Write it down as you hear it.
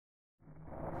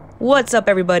What's up,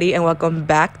 everybody, and welcome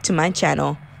back to my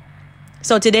channel.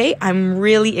 So today I'm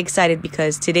really excited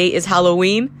because today is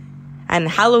Halloween, and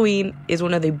Halloween is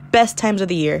one of the best times of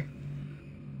the year.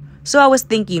 So I was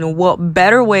thinking, what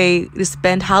better way to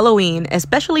spend Halloween,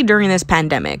 especially during this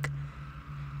pandemic,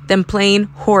 than playing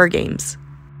horror games.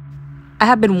 I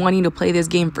have been wanting to play this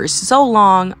game for so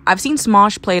long. I've seen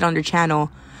Smosh play it on their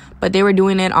channel, but they were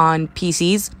doing it on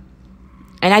PCs,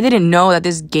 and I didn't know that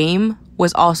this game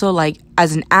was also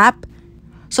as an app.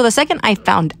 So the second I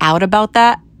found out about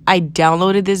that, I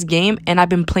downloaded this game and I've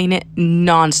been playing it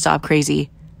non-stop crazy.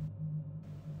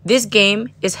 This game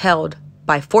is held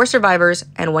by 4 survivors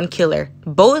and 1 killer,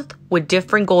 both with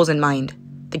different goals in mind.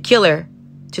 The killer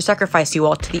to sacrifice you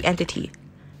all to the entity.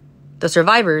 The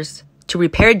survivors to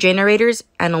repair generators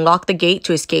and unlock the gate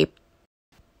to escape.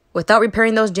 Without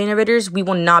repairing those generators, we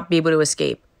will not be able to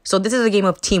escape. So this is a game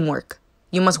of teamwork.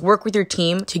 You must work with your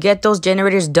team to get those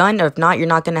generators done, or if not, you're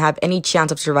not going to have any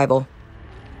chance of survival.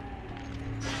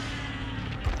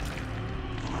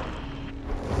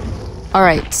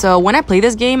 Alright, so when I play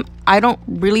this game, I don't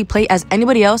really play as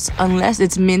anybody else unless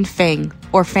it's Min Fang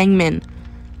or Fang Min.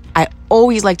 I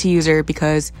always like to use her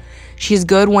because she's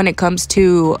good when it comes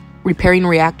to repairing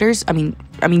reactors. I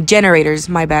mean generators,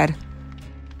 my bad.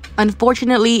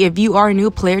 Unfortunately, if you are a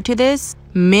new player to this,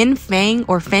 Min Fang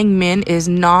or Fang Min is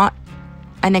not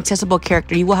an accessible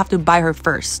character. You will have to buy her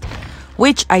first,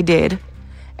 which I did,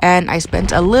 and I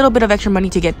spent a little bit of extra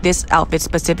money to get this outfit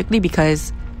specifically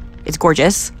because it's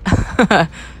gorgeous.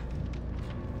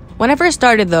 When I first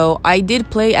started though, I did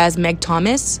play as Meg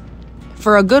Thomas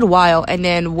for a good while, and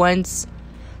then once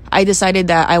I decided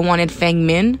that I wanted Fang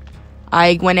Min,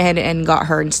 I went ahead and got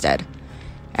her instead.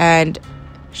 And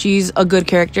she's a good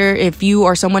character. If you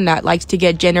are someone that likes to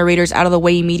get generators out of the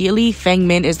way immediately, Fang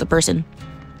Min is the person.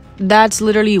 That's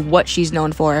literally what she's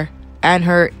known for, and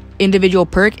her individual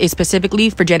perk is specifically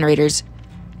for generators.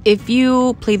 If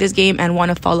you play this game and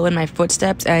want to follow in my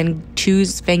footsteps and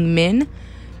choose Fang Min,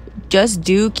 just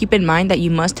do keep in mind that you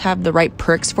must have the right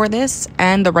perks for this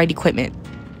and the right equipment.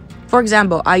 For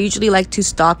example, I usually like to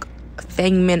stock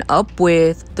Fang Min up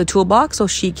with the toolbox so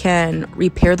she can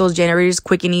repair those generators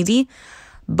quick and easy,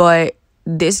 but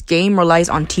this game relies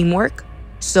on teamwork.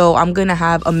 So I'm going to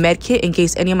have a med kit in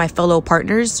case any of my fellow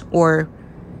partners or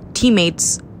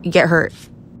teammates get hurt.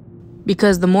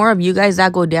 Because the more of you guys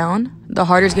that go down, the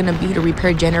harder it's going to be to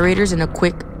repair generators in a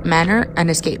quick manner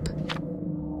and escape.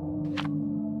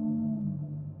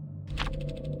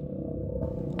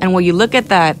 And when you look at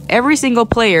that, every single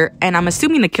player, and I'm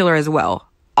assuming the killer as well,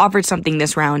 offered something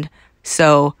this round.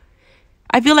 So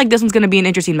I feel like this one's going to be an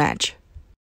interesting match.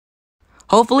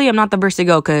 Hopefully I'm not the first to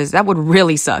go, because that would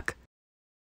really suck.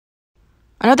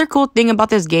 Another cool thing about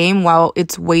this game, while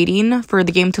it's waiting for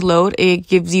the game to load, it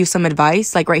gives you some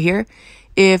advice, like right here.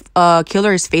 If a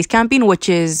killer is face camping, which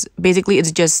is basically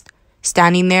it's just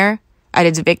standing there at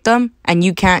its victim and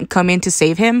you can't come in to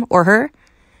save him or her,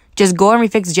 just go and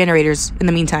refix generators in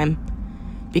the meantime.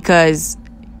 Because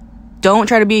don't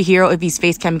try to be a hero if he's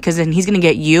face camping, because then he's going to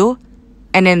get you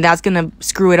and then that's going to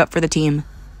screw it up for the team.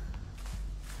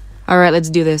 Alright,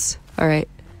 let's do this. Alright.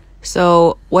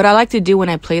 So what I like to do when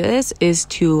I play this is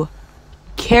to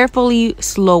carefully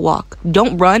slow walk.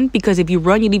 Don't run, because if you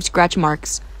run, you leave scratch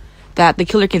marks that the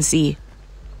killer can see.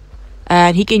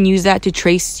 And he can use that to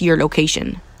trace your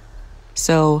location.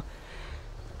 So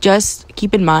just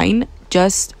keep in mind,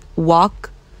 just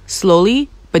walk slowly,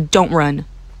 but don't run.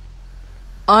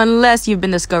 Unless you've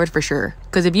been discovered for sure.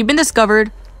 Because if you've been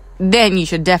discovered, then you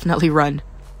should definitely run.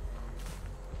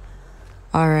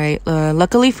 Alright,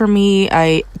 luckily for me,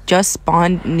 I just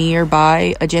spawned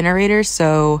nearby a generator,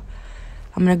 so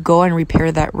I'm gonna go and repair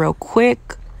that real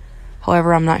quick.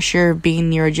 However, I'm not sure being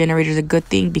near a generator is a good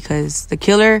thing, because the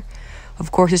killer,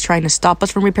 of course, is trying to stop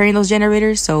us from repairing those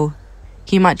generators, so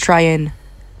he might try and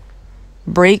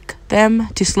break them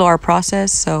to slow our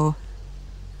process, so...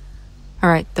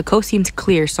 Alright, the coast seems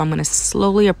clear, so I'm gonna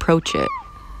slowly approach it.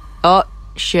 Oh,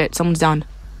 shit, someone's down.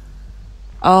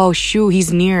 Oh, shoot,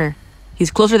 he's near. He's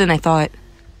closer than I thought.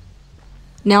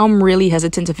 Now I'm really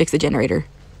hesitant to fix the generator,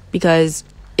 because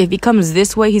if he comes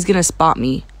this way, he's gonna spot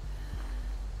me.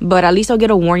 But at least I'll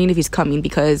get a warning if he's coming,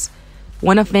 because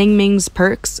one of Fang Min's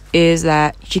perks is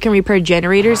that she can repair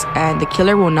generators and the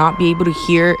killer will not be able to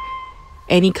hear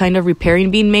any kind of repairing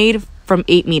being made from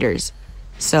 8 meters.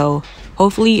 So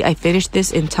hopefully I finish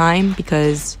this in time,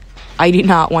 because I do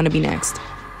not want to be next.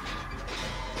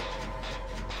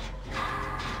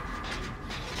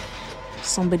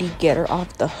 Somebody get her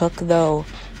off the hook though.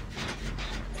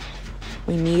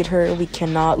 We need her. We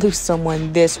cannot lose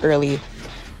someone this early.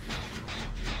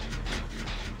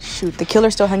 Shoot, the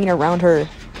killer's still hanging around her.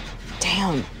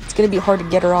 Damn, it's gonna be hard to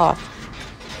get her off.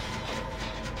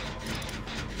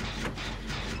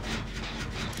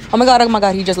 Oh my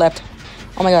god, he just left.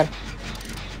 Oh my god.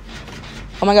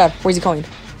 Oh my god, where's he going?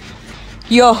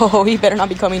 Yo, he better not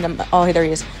be coming. Oh, there he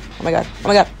is. Oh my god,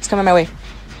 he's coming my way.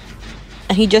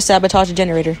 And he just sabotaged the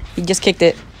generator. He just kicked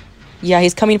it. Yeah,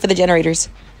 he's coming for the generators.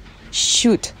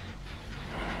 Shoot.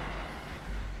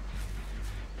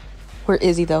 Where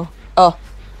is he, though? Oh,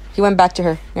 he went back to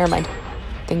her. Never mind.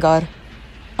 Thank God.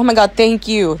 Oh my god, thank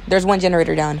you. There's one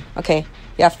generator down. Okay.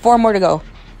 Yeah, 4 more to go.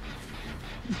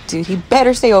 Dude, he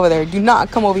better stay over there. Do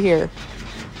not come over here.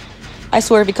 I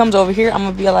swear, if he comes over here, I'm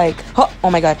gonna be like,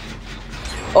 oh my god.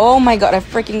 Oh my god, I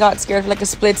freaking got scared for like a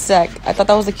split sec. I thought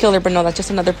that was the killer, but no, that's just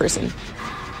another person.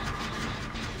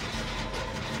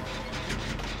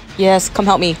 Yes, come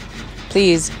help me.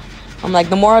 Please. I'm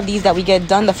like, the more of these that we get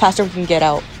done, the faster we can get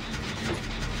out.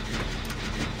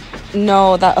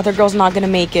 No, that other girl's not gonna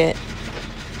make it.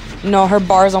 No, her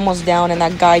bar is almost down, and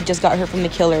that guy just got her from the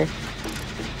killer.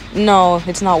 No,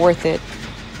 it's not worth it.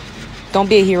 Don't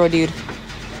be a hero, dude.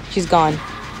 She's gone.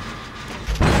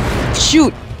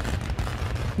 Shoot!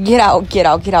 Get out.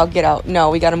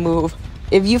 No, we gotta move.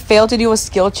 If you fail to do a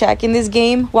skill check in this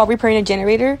game while repairing a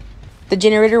generator, the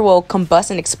generator will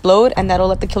combust and explode, and that'll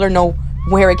let the killer know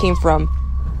where it came from,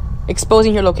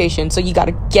 exposing your location. So you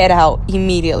gotta get out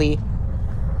immediately.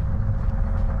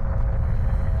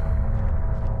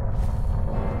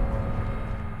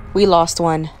 We lost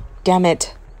one. Damn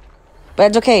it. But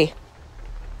it's okay.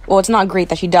 Well, it's not great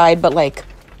that she died, but like,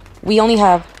 we only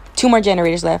have 2 more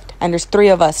generators left, and there's 3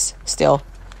 of us still.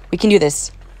 We can do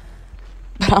this.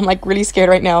 But I'm like really scared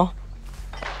right now.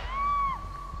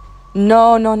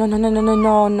 No.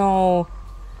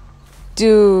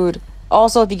 Dude.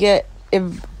 Also, if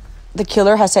the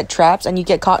killer has set traps and you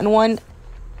get caught in one,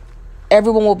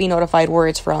 everyone will be notified where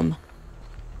it's from.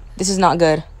 This is not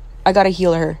good. I gotta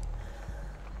heal her.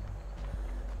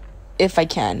 If I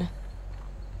can.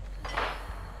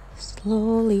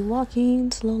 Slowly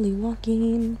walking.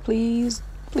 Please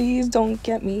don't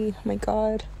get me. Oh my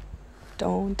god.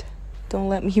 Don't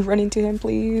let me run into him,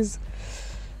 please.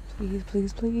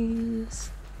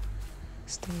 Please.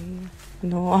 Stay.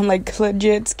 No, I'm like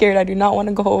legit scared. I do not want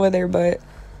to go over there, but...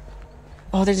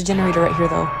 Oh, there's a generator right here,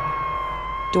 though.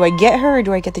 Do I get her or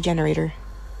do I get the generator?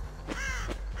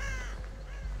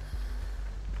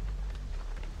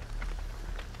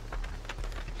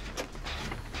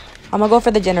 I'm gonna go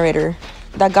for the generator.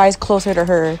 That guy's closer to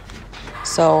her.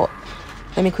 So,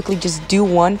 let me quickly just do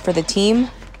one for the team.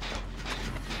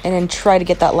 And then try to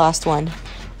get that last one.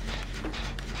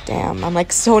 Damn, I'm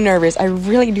like so nervous. I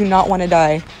really do not want to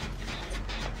die.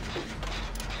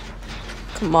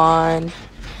 Come on.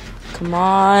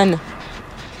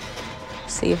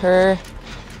 Save her.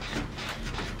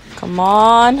 Come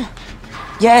on.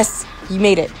 Yes, you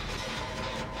made it.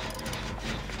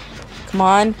 Come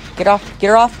on, get her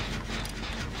off.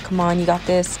 Come on, you got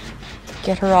this.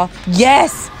 Get her off.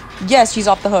 Yes, she's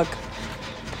off the hook.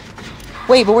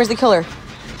 Wait, but where's the killer?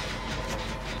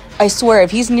 I swear,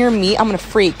 if he's near me, I'm gonna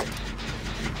freak.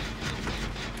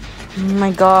 Oh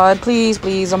my god, please,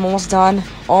 I'm almost done.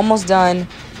 Oh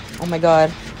my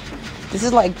god. This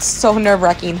is like so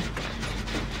nerve-wracking.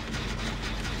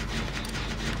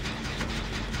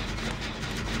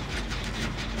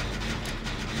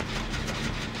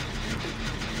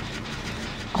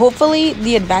 Hopefully,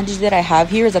 the advantage that I have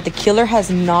here is that the killer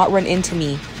has not run into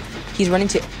me. He's running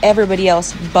to everybody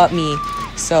else but me.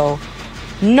 So,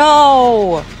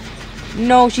 no,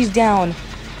 she's down.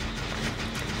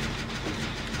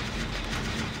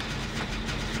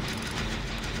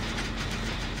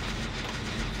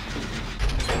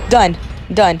 Done.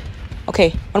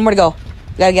 Okay, one more to go.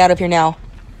 Gotta get out of here now.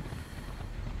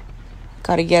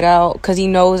 Gotta get out, because he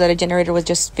knows that a generator was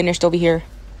just finished over here.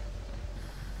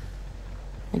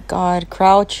 My god,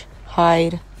 crouch,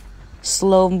 hide,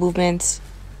 slow movements.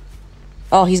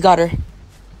 Oh, he's got her.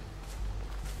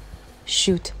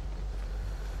 Shoot.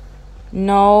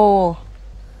 No.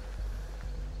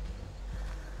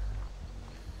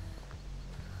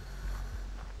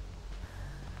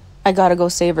 I gotta go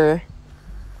save her.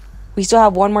 We still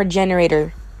have one more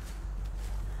generator.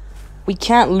 We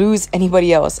can't lose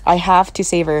anybody else. I have to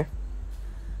save her.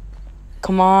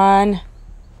 Come on.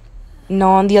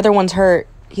 No, and the other one's hurt.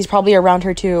 He's probably around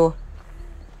her too.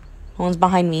 One's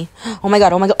behind me. Oh my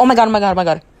god.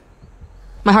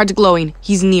 My heart's glowing.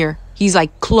 He's near. He's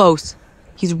like close.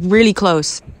 He's really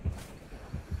close.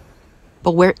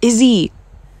 But where is he?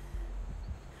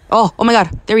 Oh my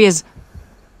god. There he is.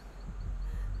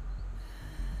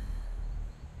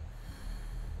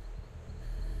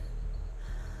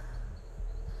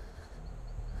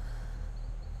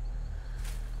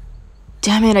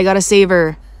 Damn it, I gotta save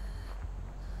her.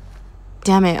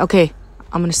 Damn it. Okay,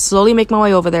 I'm gonna slowly make my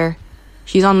way over there.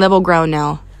 She's on level ground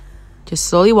now. Just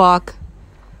slowly walk.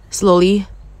 Slowly.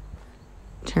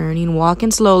 Turning,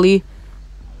 walking slowly.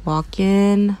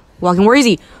 Walking. Where is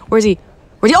he? Where's he?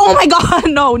 Oh my god!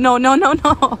 No.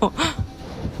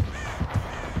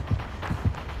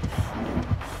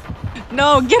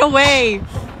 No, get away!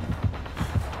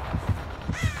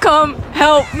 Come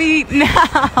help me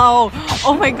now!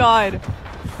 Oh my god.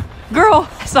 Girl,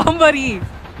 somebody!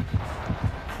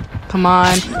 Come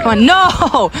on.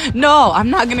 No! No, I'm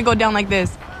not gonna go down like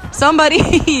this.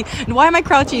 Somebody! Why am I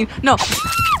crouching? No.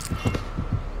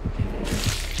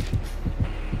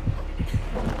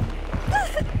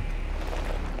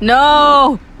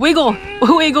 No! Wiggle!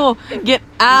 Wiggle! Get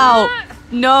out!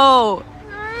 No!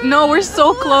 No, we're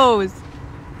so close.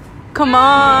 Come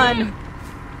on.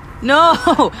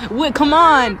 No! Wait, come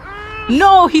on!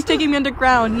 No, he's taking me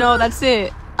underground. No, that's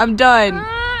it. I'm done.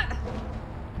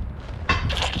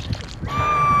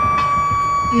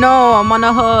 No, I'm on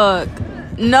a hook.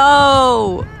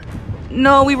 No!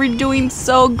 No, we were doing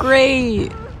so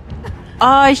great. Oh,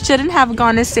 I shouldn't have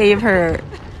gone to save her.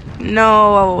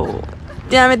 No.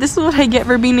 Damn it, this is what I get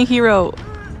for being a hero.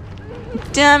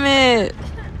 Damn it.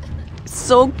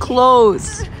 So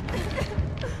close.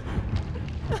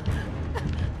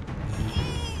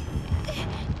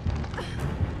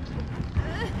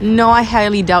 No, I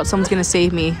highly doubt someone's gonna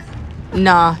save me.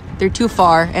 Nah, they're too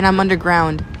far and I'm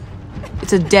underground.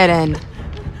 It's a dead end.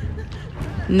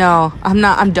 No, I'm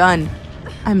not. I'm done.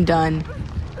 I'm done.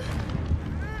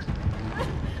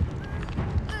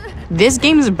 This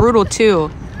game is brutal too.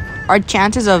 Our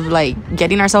chances of like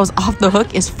getting ourselves off the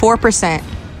hook is 4%.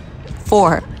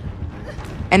 4.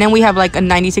 And then we have like a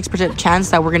 96% chance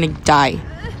that we're gonna die.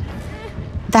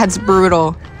 That's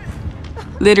brutal.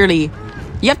 Literally.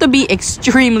 You have to be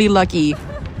extremely lucky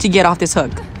to get off this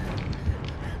hook.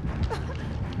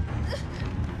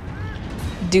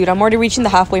 Dude, I'm already reaching the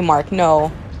halfway mark.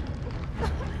 No.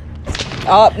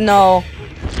 Oh, no.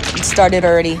 It started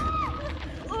already.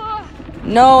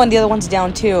 No, and the other one's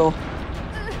down too.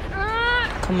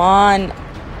 Come on.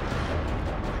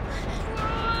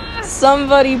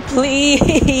 Somebody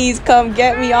please come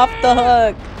get me off the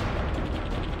hook.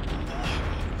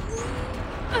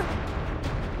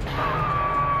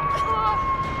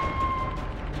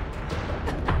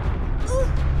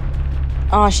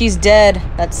 Oh, she's dead.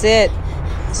 That's it.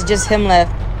 It's just him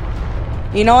left.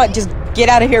 You know what? Just get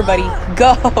out of here, buddy.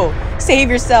 Go. Save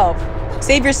yourself.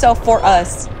 Save yourself for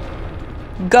us.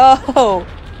 Go.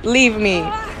 Leave me.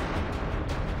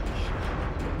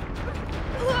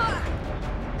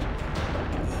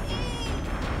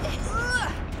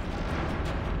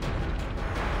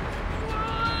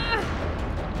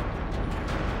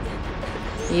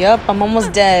 Yep, I'm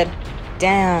almost dead.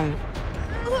 Damn.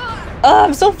 Oh,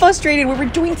 I'm so frustrated. We were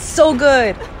doing so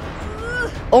good.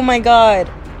 Oh my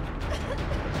god.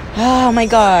 Oh my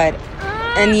god.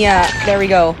 And yeah, there we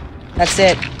go. That's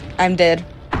it. I'm dead.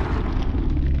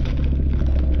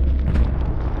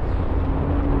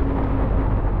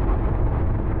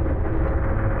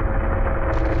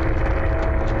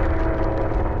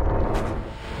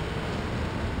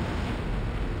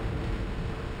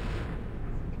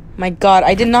 My god,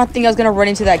 I did not think I was gonna run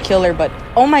into that killer, but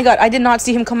oh my god, I did not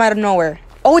see him come out of nowhere.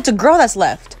 Oh, it's a girl that's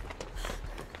left.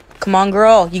 Come on,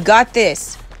 girl. You got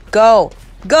this. Go.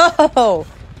 Go!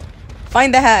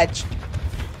 Find the hatch.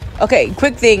 Okay,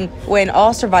 quick thing. When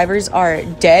all survivors are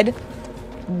dead,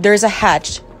 there's a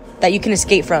hatch that you can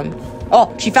escape from.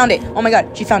 Oh, she found it. Oh my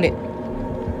god, she found it.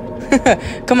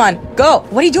 Come on, go.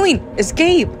 What are you doing?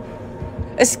 Escape.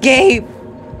 Escape.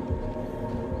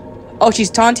 Oh, she's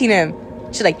taunting him.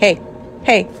 She's like, hey,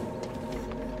 hey.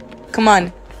 Come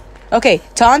on. Okay,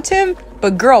 taunt him,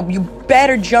 but girl, you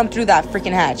better jump through that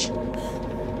freaking hatch.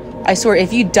 I swear,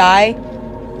 if you die...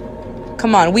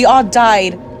 Come on, we all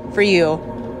died for you.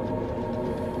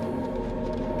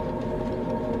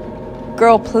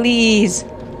 Girl, please.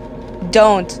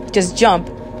 Don't. Just jump.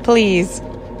 Please.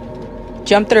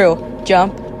 Jump through.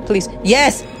 Jump. Please.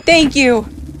 Yes! Thank you!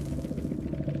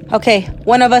 Okay,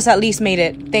 one of us at least made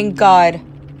it. Thank God.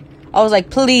 I was like,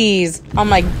 please. I'm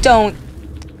like, don't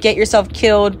get yourself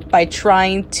killed by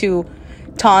trying to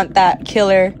taunt that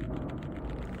killer.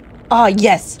 Oh,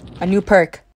 yes. A new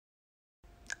perk.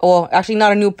 Well, actually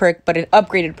not a new perk, but an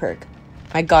upgraded perk.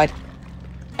 My God.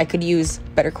 I could use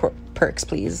better perks,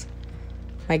 please.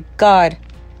 My God.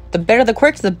 The better the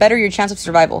quirks, the better your chance of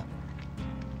survival.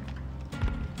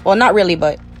 Well, not really,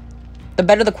 but the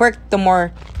better the quirk, the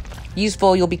more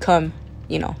useful you'll become,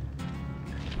 you know.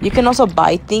 You can also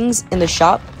buy things in the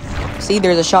shop. See,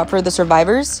 there's a shop for the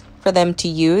survivors. for them to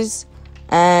use.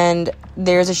 And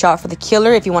there's a shot for the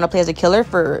killer if you want to play as a killer,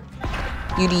 for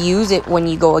you to use it when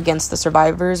you go against the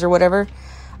survivors or whatever.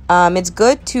 It's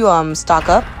good to stock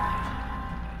up.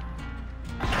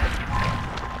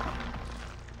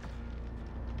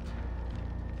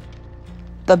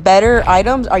 The better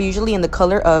items are usually in the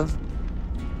color of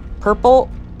purple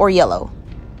or yellow.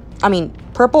 I mean,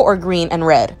 purple or green and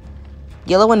red.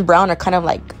 Yellow and brown are kind of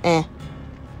like, eh.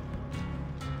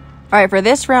 Alright, for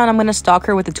this round, I'm going to stock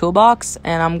her with the toolbox.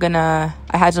 And I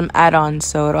had some add-ons,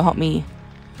 so it'll help me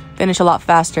finish a lot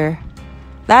faster.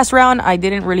 Last round, I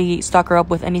didn't really stock her up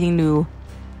with anything to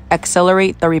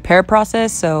accelerate the repair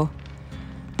process. So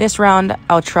this round,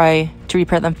 I'll try to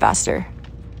repair them faster.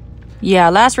 Yeah,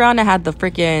 last round I had the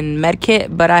freaking med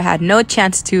kit, but I had no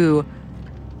chance to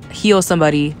heal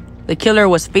somebody. The killer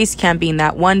was face camping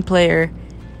that one player,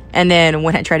 and then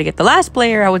when I tried to get the last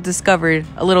player, I was discovered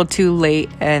a little too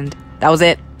late, and that was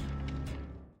it.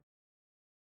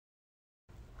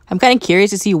 I'm kind of curious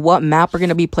to see what map we're going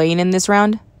to be playing in this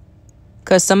round,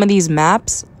 because some of these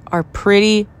maps are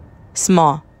pretty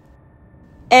small.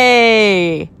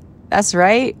 Hey, that's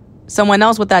right. Someone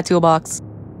else with that toolbox.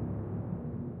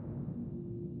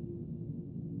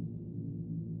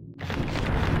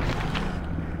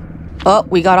 Oh,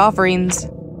 we got offerings.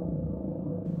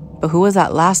 But who was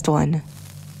that last one?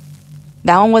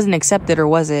 That one wasn't accepted, or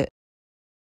was it?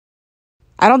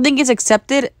 I don't think it's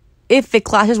accepted if it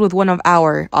clashes with one of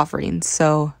our offerings,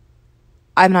 so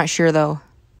I'm not sure though.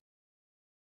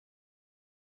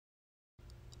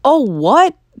 Oh,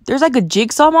 what? There's like a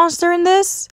jigsaw monster in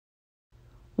this?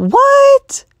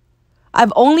 What?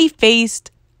 I've only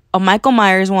faced a Michael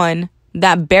Myers one,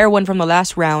 that bear one from the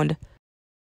last round,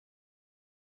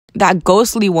 that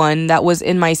ghostly one that was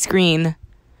in my screen,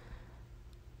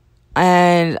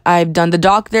 and I've done the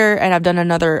doctor, and I've done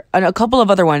a couple of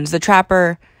other ones, the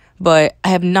trapper, but I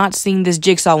have not seen this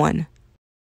jigsaw one.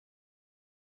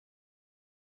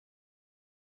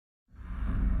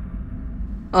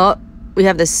 Oh, we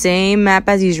have the same map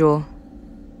as usual.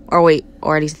 Or wait,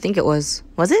 or at least I think it was.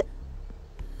 Was it?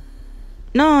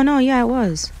 No, yeah, it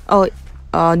was. Oh,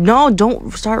 no,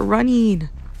 don't start running.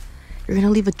 You're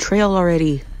gonna leave a trail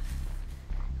already.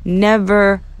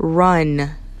 Never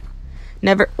run.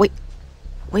 Never. Wait,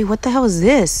 what the hell is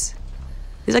this?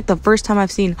 This is like the first time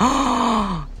I've seen.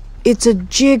 It's a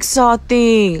jigsaw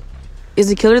thing. Is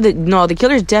the killer the? No, the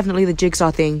killer's definitely the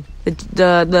jigsaw thing.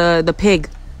 The pig.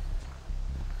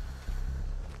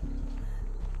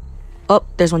 Oh,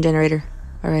 there's one generator.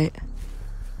 All right.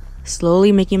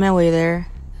 Slowly making my way there.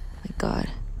 My God,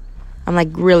 I'm like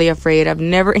really afraid. I've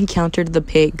never encountered the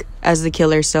pig as the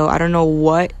killer, so I don't know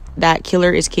what that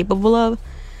killer is capable of.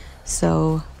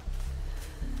 So,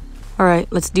 all right,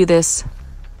 let's do this.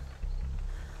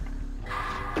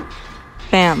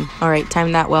 Bam. All right,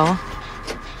 timed that well.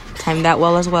 Timed that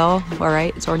well as well. All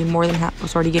right, it's already more than half.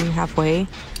 It's already getting halfway.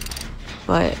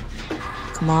 But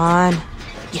come on.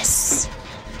 Yes.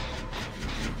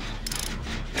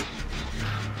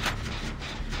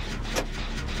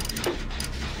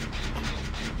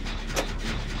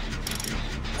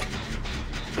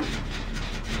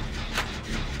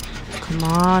 Come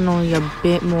on, only a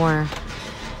bit more.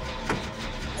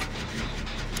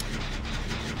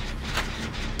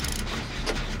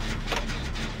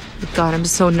 God, I'm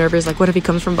so nervous. Like, what if he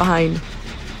comes from behind?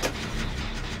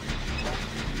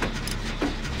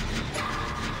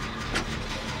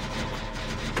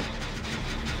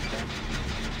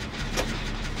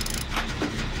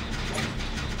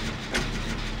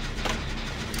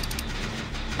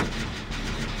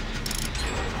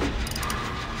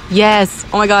 Yes!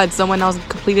 Oh my God, someone else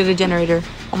completed a generator.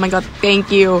 Oh my God,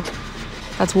 thank you.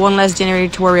 That's one less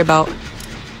generator to worry about.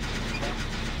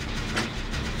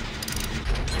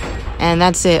 And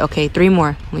that's it. Okay, 3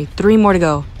 more. Only 3 more to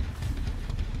go.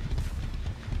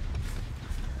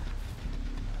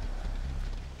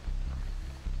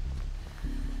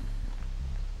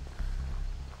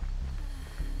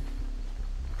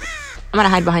 I'm gonna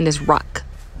hide behind this rock.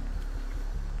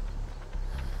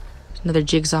 Another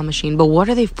jigsaw machine. But what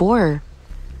are they for?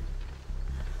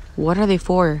 What are they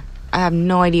for? I have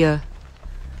no idea.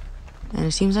 And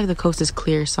it seems like the coast is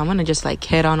clear, so I'm gonna just like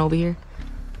head on over here.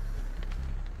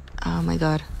 Oh my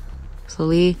God.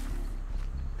 Slowly.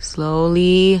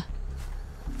 Slowly.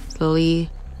 Slowly.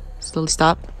 Slowly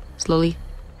stop. Slowly.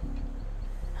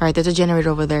 Alright, there's a generator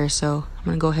over there, so I'm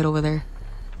gonna go head over there.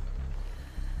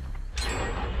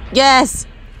 Yes!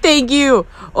 Thank you!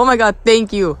 Oh my God,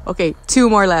 thank you. Okay, 2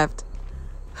 more left.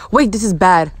 Wait, this is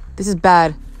bad. This is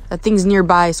bad. That thing's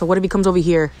nearby, so what if he comes over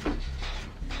here?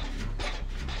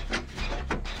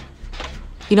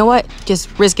 You know what?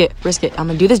 Just risk it. Risk it. I'm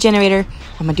gonna do this generator.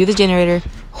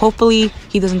 Hopefully,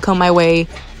 he doesn't come my way.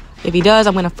 If he does,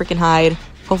 I'm gonna freaking hide.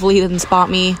 Hopefully, he doesn't spot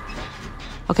me.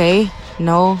 Okay.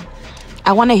 No.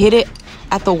 I want to hit it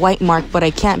at the white mark, but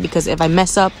I can't because if I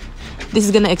mess up, this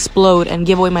is gonna explode and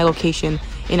give away my location.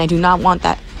 And I do not want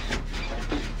that.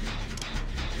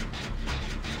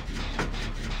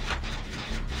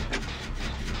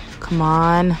 Come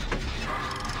on.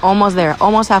 Almost there.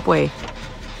 Almost halfway.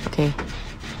 Okay.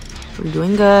 We're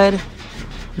doing good.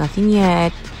 Nothing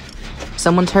yet.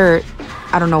 Someone's hurt.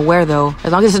 I don't know where though.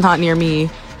 As long as it's not near me.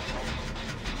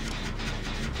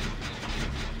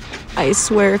 I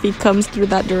swear if he comes through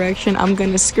that direction, I'm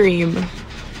gonna scream.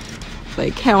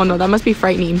 Like, hell no. That must be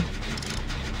frightening.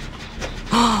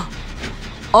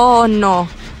 Oh no.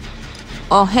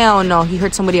 Oh hell no. He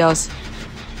hurt somebody else.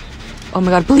 Oh my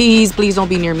god. Please, please don't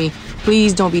be near me.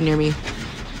 Please don't be near me.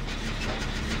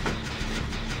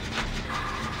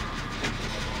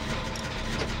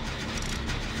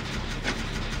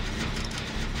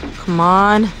 Come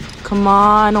on. Come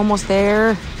on. Almost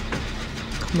there.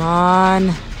 Come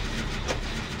on.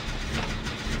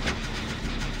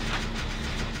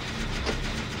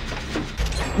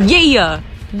 Yeah!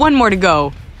 One more to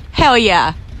go. Hell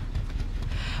yeah.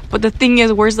 But the thing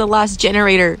is, where's the last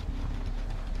generator?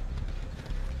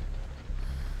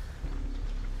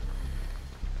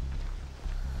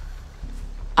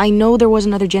 I know there was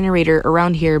another generator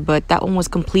around here, but that one was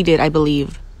completed, I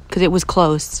believe. Because it was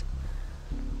close.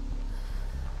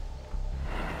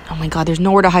 Oh my god, there's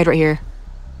nowhere to hide right here.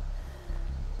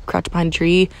 Crouch behind a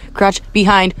tree. Crouch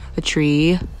behind a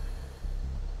tree.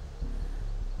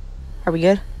 Are we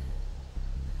good?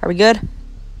 Are we good? Are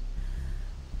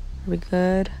we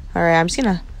good? Alright, I'm just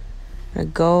gonna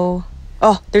go.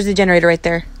 Oh, there's the generator right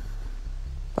there.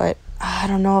 But I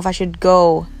don't know if I should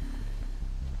go.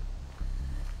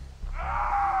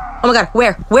 Oh my god,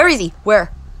 where? Where is he?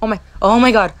 Where? Oh my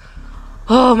god.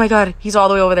 Oh my god, he's all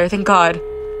the way over there, thank god.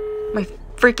 My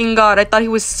freaking god, I thought he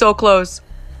was so close.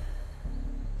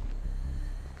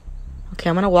 Okay,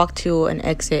 I'm gonna walk to an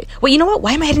exit. Wait, you know what?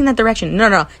 Why am I heading that direction? No,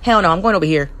 no, hell no, I'm going over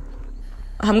here.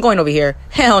 I'm going over here.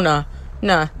 Hell no.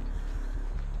 Nah.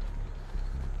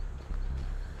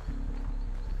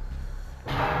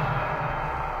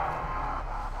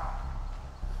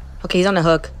 Okay, he's on the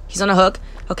hook. He's on the hook.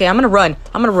 Okay, I'm gonna run.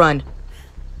 I'm gonna run.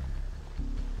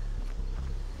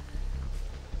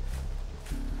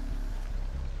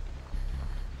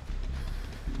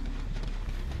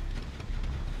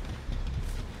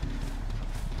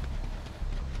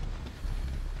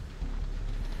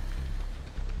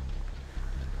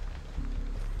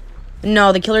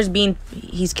 No, the killer's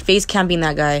he's face camping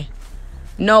that guy.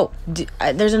 No,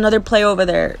 there's another play over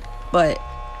there, but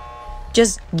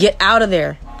just get out of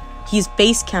there. He's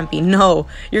face camping. No,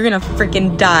 you're gonna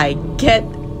freaking die. Get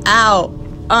out.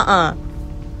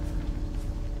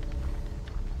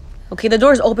 Okay, the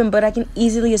door's open, but I can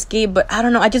easily escape, but I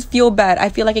don't know. I just feel bad. I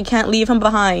feel like I can't leave him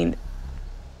behind.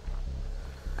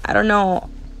 I don't know.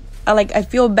 I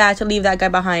feel bad to leave that guy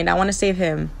behind. I want to save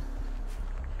him.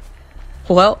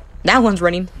 Well, that one's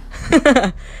running.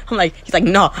 He's like,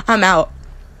 no, I'm out.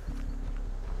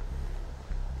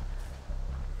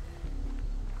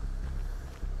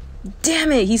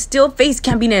 Damn it, he's still face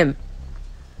camping him.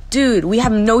 Dude, we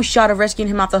have no shot of rescuing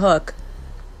him off the hook.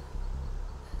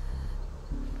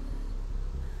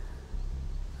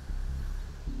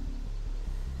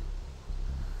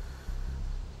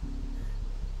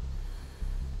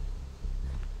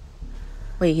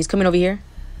 Wait, he's coming over here?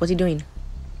 What's he doing?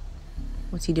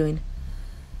 What's he doing?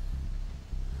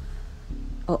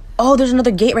 Oh, there's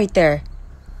another gate right there.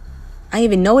 I didn't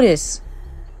even notice.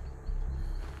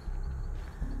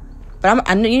 But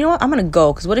you know what? I'm gonna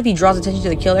go. Because what if he draws attention to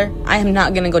the killer? I am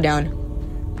not gonna go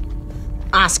down.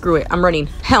 Ah, screw it. I'm running.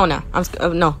 Hell no.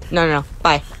 No.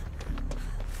 Bye.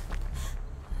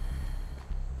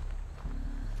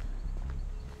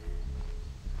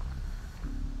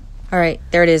 Alright,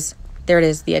 there it is. There it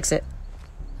is, the exit.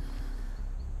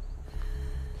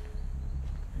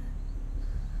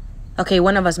 Okay,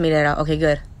 one of us made it out. Okay,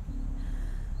 good.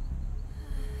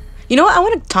 You know what? I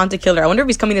want to taunt the killer. I wonder if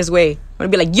he's coming this way. I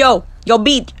want to be like, yo,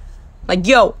 beach. Like,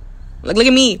 yo. Like, look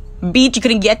at me. Beach, you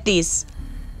couldn't get this.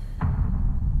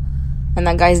 And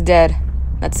that guy's dead.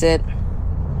 That's it.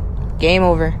 Game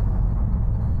over.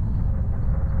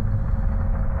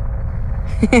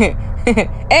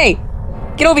 Hey,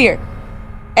 get over here.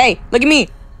 Hey, look at me.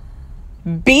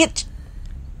 Bitch.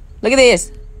 Look at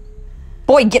this.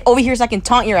 Boy, get over here so I can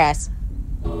taunt your ass.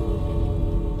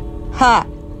 Ha.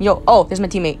 Yo, oh, there's my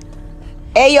teammate.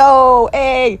 Hey, yo,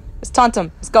 hey. Let's taunt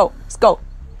him. Let's go.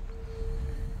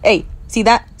 Hey, See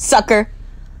that? Sucker.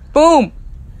 Boom.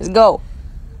 Let's go.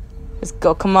 Let's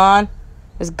go. Come on.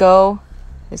 Let's go.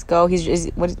 Let's go.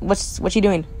 What's he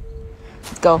doing?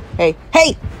 Let's go. Hey.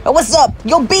 Hey. What's up?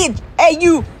 Yo, bitch. Hey,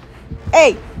 you.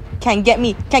 Hey. Can't get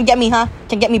me, huh?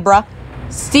 Can't get me, bruh.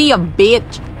 See ya,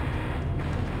 bitch.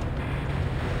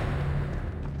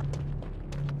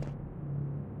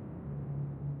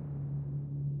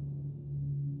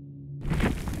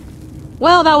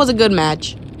 Well, that was a good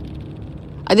match.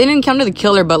 I didn't encounter the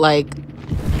killer, but like,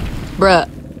 bruh.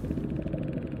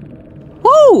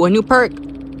 Woo! A new perk.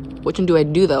 Which one do I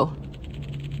do, though?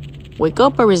 Wake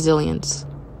up or resilience?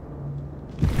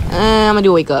 I'm gonna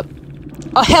do wake up.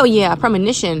 Oh, hell yeah,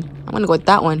 premonition. I'm gonna go with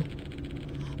that one.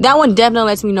 That one definitely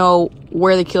lets me know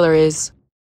where the killer is.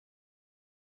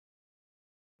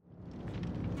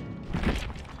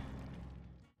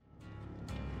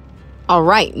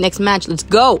 Alright, next match, let's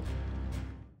go!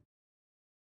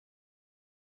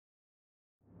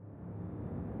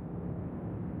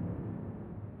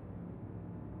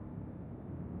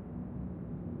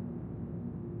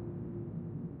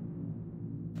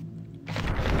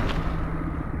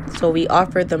 So we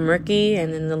offered the Murky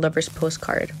and then the Lover's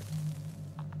Postcard.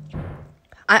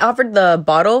 I offered the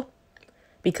bottle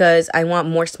because I want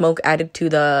more smoke added to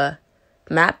the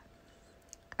map.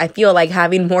 I feel like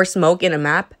having more smoke in a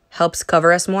map helps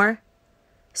cover us more.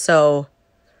 So,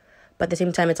 but at the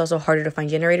same time, it's also harder to find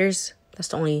generators. That's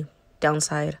the only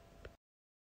downside.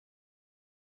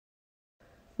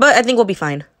 But I think we'll be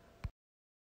fine.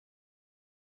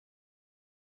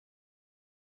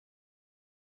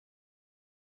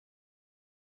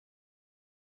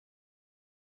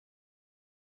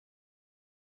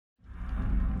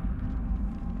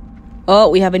 Oh,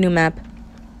 we have a new map.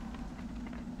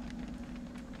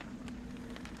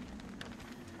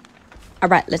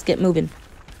 Alright, let's get moving.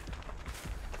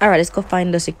 Alright, let's go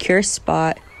find a secure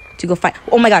spot to go find.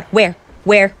 Oh my god, where?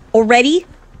 Where? Already?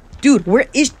 Dude, where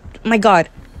is... Oh my god.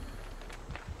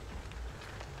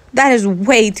 That is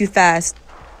way too fast.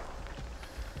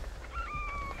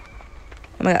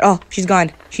 Oh my god. Oh, she's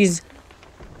gone. She's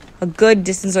a good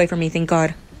distance away from me, thank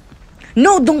god.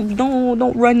 No,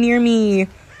 don't run near me.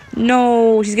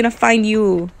 No, she's gonna find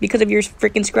you because of your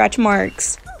freaking scratch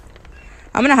marks.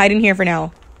 I'm gonna hide in here for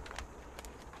now.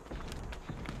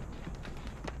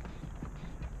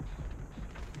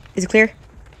 Is it clear?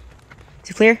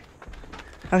 Is it clear?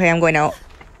 Okay, I'm going out.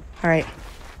 Alright.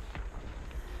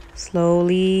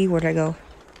 Slowly. Where did I go?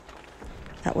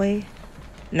 That way?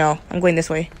 No, I'm going this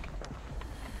way.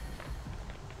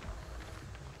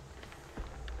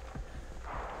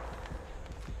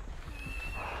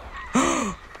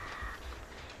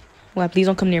 Wow, please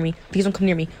don't come near me. Please don't come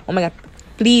near me. Oh my god.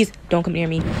 Please don't come near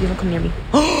me. Please don't come near me.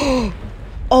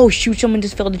 Oh shoot, someone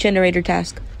just failed the generator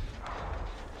task.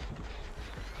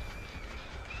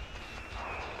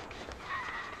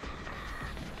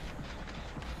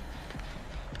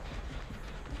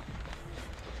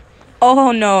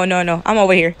 Oh no. I'm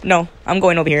over here. No, I'm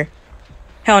going over here.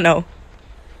 Hell no.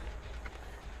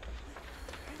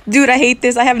 Dude, I hate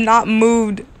this. I have not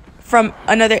moved from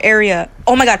another area.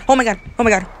 Oh my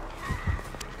god.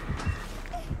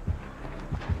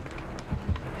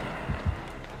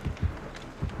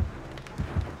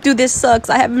 Dude, this sucks.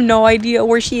 I have no idea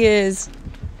where she is.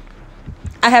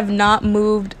 I have not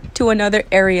moved to another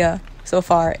area so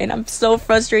far, and I'm so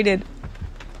frustrated.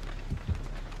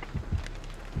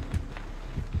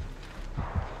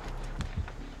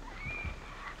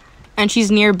 And she's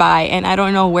nearby, and I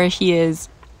don't know where she is.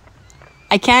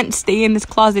 I can't stay in this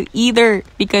closet either,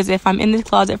 because if I'm in this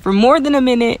closet for more than a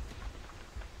minute,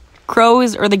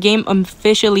 crows or the game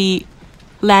officially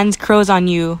lands crows on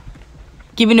you,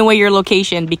 giving away your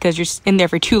location because you're in there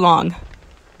for too long.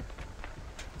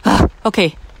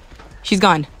 Okay, she's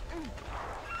gone.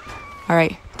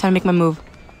 Alright, time to make my move.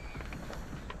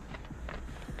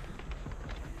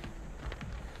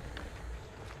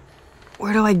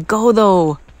 Where do I go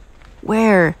though?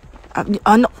 Where?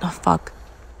 Oh no, oh, fuck.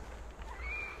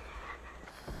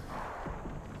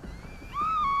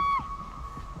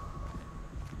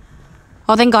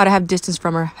 Oh, thank god I have distance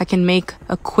from her. I can make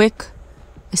a quick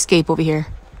escape over here.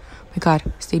 Oh my god,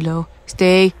 stay low.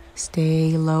 Stay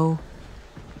low.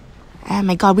 Oh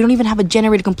my god, we don't even have a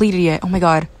generator completed yet. Oh my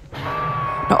god.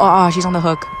 No, she's on the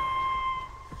hook.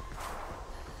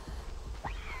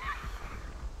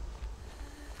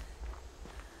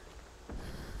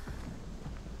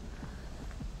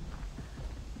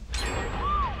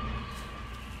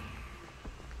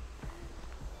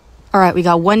 Alright, we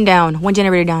got one down. One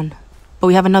generator down. But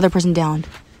we have another person down.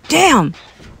 Damn!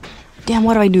 Damn,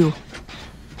 what do I do?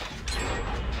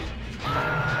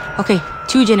 Okay,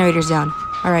 2 generators down.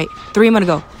 All right, 3 more to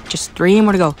go. Just 3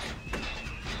 more to go.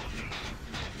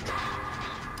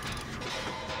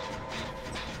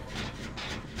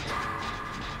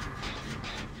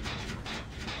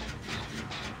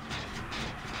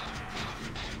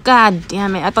 God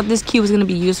damn it. I thought this key was going to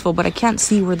be useful, but I can't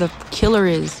see where the killer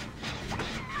is.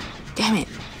 Damn it.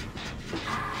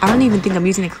 I don't even think I'm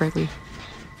using it correctly.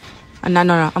 No.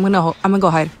 I'm gonna go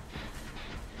hide.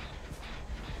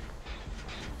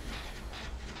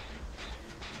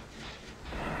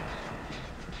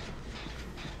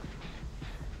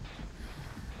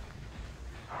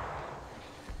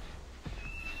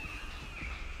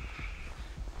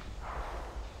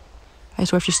 I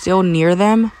swear if she's still near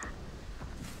them.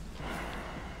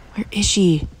 Where is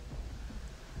she?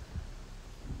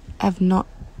 I have not...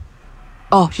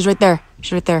 Oh, she's right there.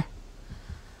 She's right there.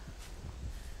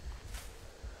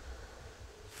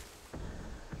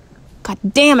 God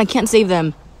damn, I can't save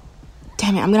them.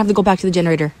 Damn it, I'm gonna have to go back to the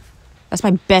generator. That's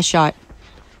my best shot.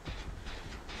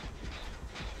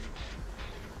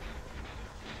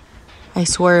 I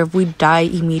swear if we die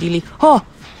immediately... Oh!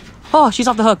 Oh, she's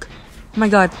off the hook. Oh my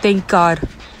god, thank god.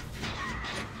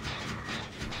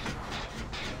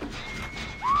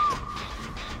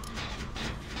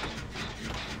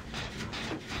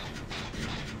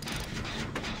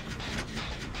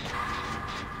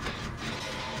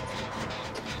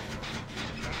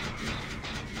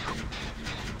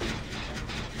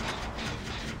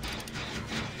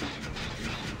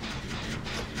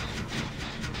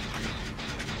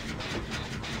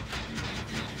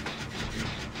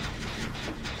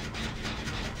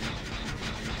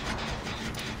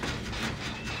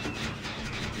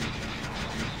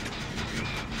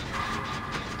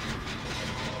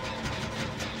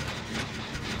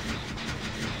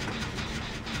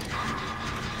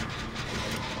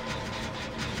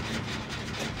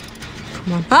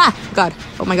 Come on. Ah! God.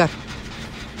 Oh my god.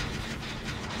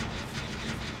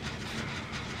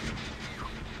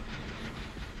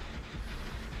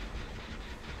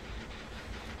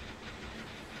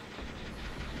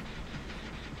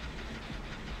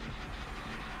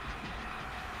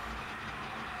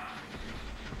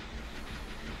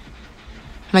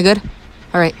 Am I good?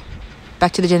 Alright.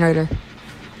 Back to the generator.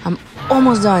 I'm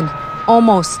almost done.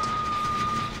 Almost.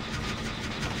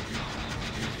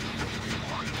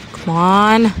 Come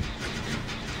on.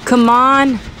 Come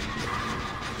on.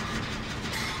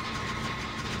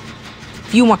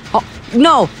 Few more. Oh,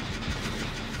 no.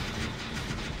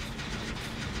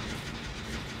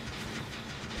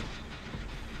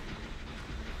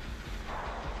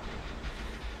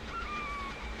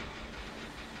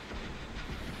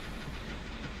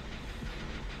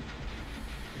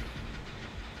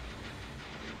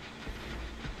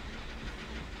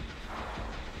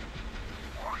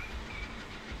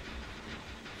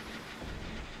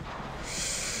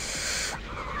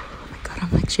 I'm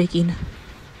like shaking.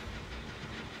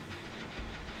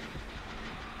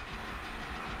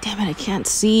 Damn it, I can't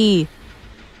see.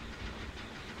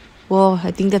 Well,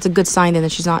 I think that's a good sign then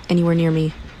that she's not anywhere near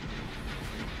me.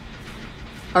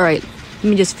 Alright, let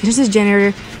me just finish this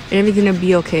generator and everything's gonna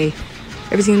be okay.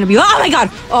 Everything's gonna be... Oh my god!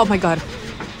 Oh my god.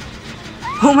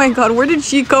 Oh my god, where did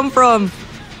she come from?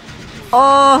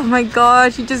 Oh my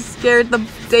god, she just scared the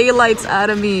daylights out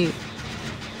of me.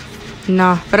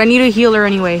 Nah, but I need to heal her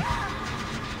anyway.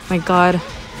 My god.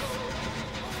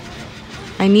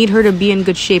 I need her to be in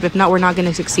good shape. If not, we're not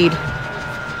gonna succeed.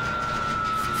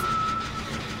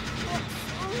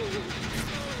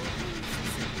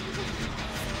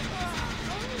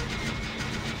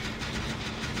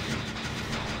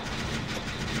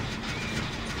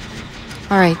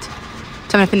 Alright.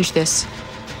 Time to finish this.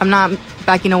 I'm not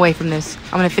backing away from this.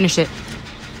 I'm gonna finish it.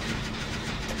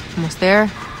 Almost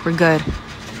there. We're good.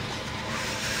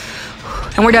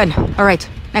 And we're done. Alright.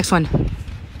 Next one.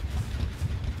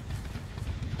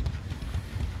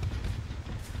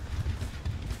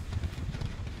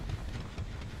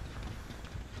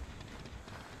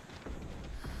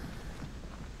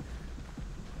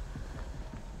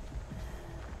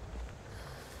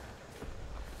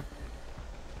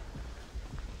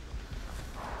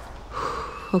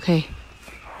 Okay.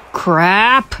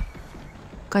 Crap!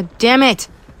 God damn it!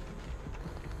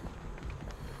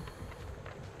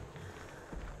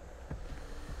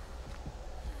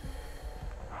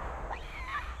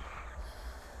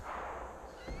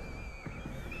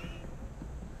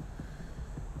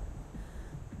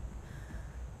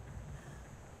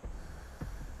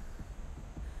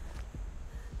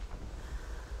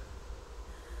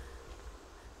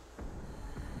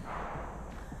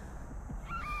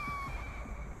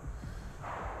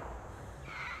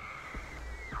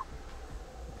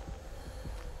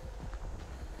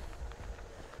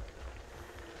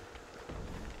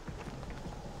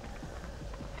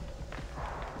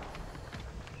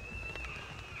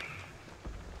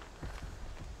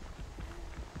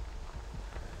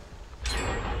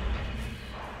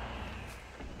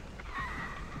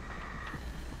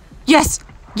 Yes!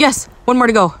 Yes! One more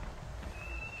to go.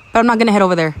 But I'm not gonna head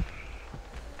over there.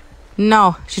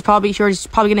 No, she's probably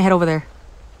gonna head over there.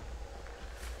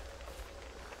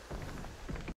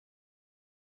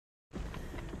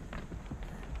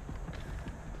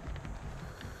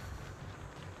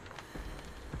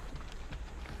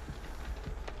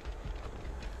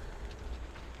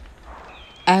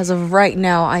 As of right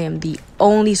now, I am the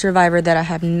only survivor that I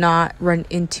have not run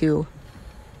into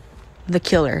the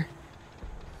killer.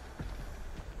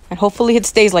 And hopefully it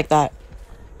stays like that.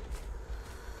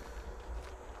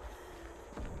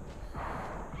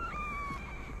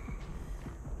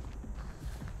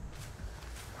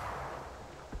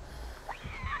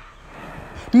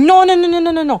 No, no, no, no,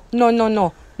 no, no, no, no, no,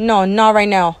 no, no, not right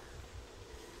now.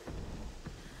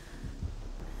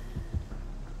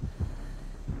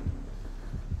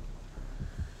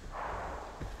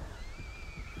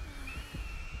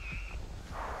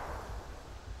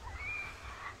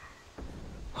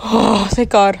 Oh,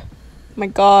 thank God. My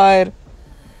God.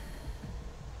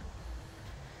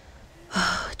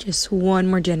 Just one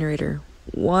more generator.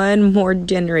 One more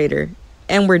generator.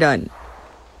 And we're done.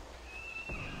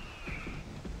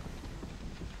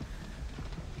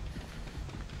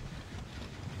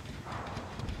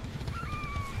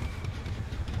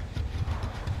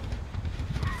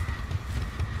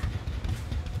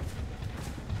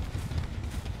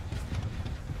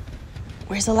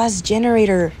 Where's the last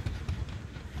generator?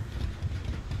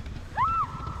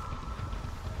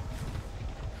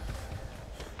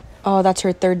 Oh, that's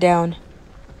her third down.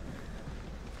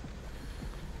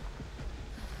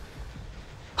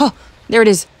 Oh, there it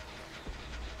is.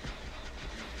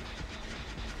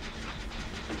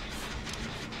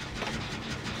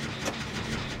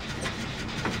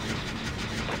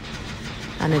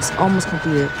 And it's almost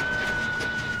completed.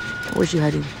 Where's she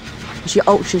heading?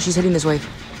 She's heading this way.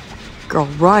 Girl,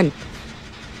 run.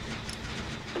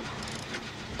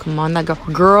 Come on, that girl.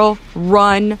 Girl,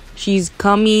 run. She's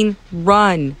coming.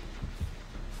 Run.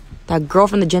 That girl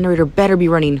from the generator better be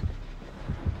running.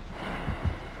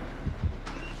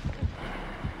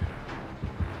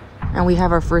 And we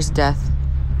have our first death.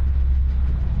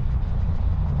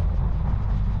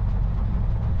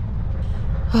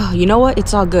 You know what?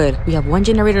 It's all good. We have one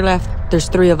generator left. There's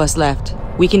 3 of us left.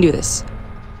 We can do this.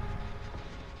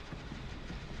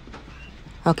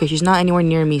 Okay, she's not anywhere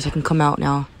near me, so I can come out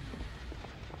now.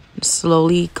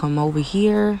 Slowly come over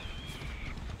here.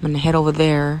 I'm gonna head over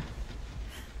there.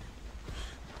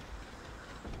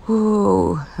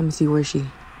 Ooh, let me see, where is she?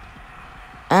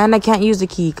 And I can't use the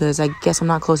key because I guess I'm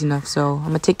not close enough, so I'm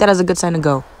gonna take that as a good sign to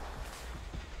go.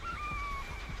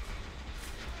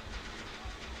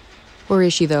 Where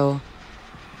is she, though?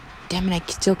 Damn it,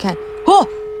 I still can't. Oh!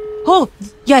 Oh!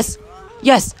 Yes!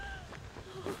 Yes!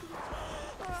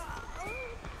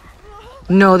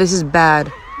 No, this is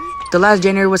bad. The last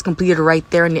generator was completed right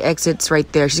there, and the exit's right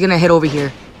there. She's gonna head over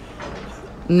here.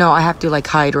 No, I have to, like,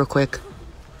 hide real quick.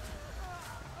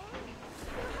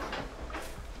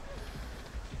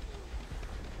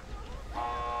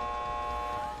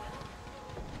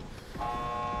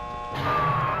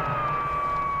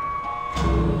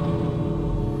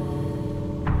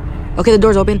 Okay, the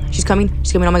door's open. She's coming.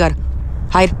 She's coming. Oh my God.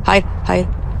 Hide, hide, hide.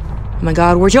 Oh my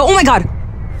God, where'd you? Oh my God!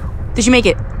 Did she make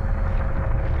it?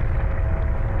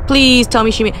 Please tell me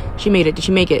she made it. Did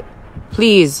she make it?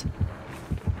 Please.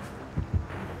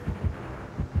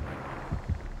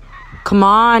 Come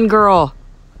on, girl.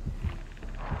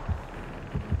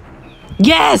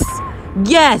 Yes!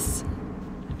 Yes!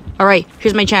 All right,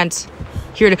 here's my chance.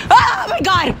 Here to. Oh my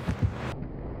God!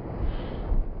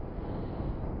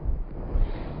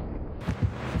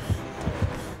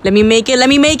 Let me make it. Let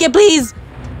me make it, please.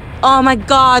 Oh my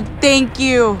God, thank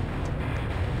you.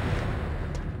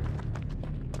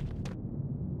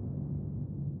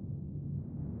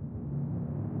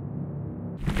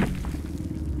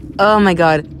 Oh my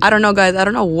God. I don't know, guys. I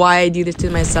don't know why I do this to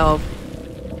myself.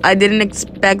 I didn't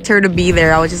expect her to be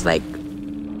there. I was just like,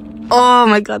 oh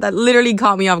my God, that literally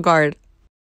caught me off guard.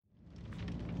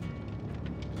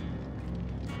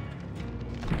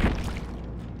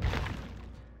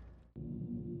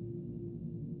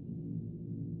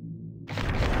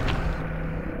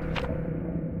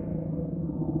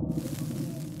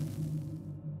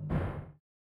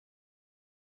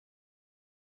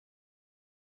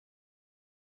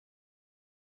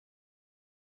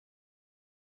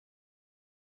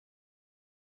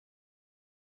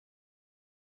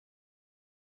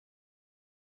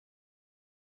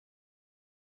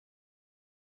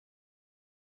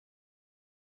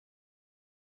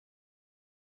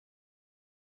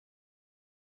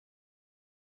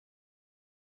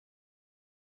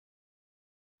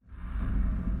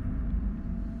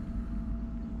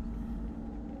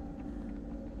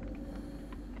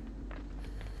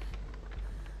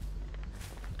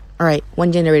 Alright,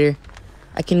 1 generator.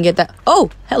 I can get that. Oh,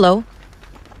 hello.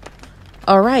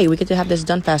 Alright, we get to have this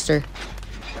done faster.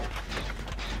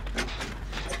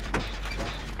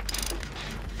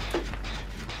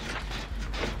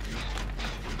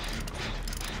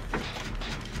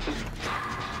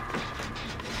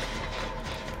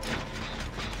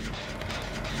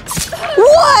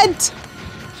 What?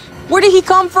 Where did he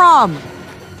come from?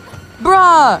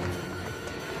 Bruh.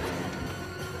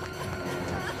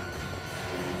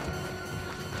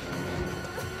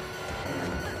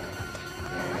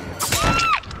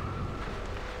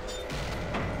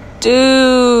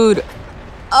 Dude.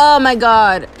 Oh my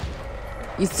god.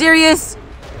 You serious?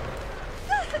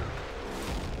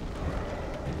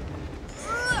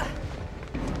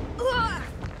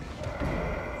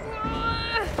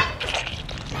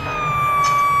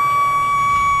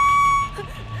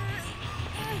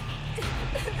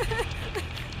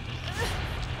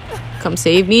 Come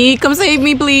save me. Come save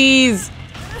me, please.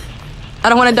 I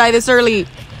don't want to die this early.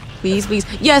 Please, please.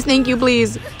 Yes, thank you,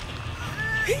 please.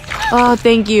 Oh,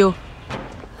 thank you.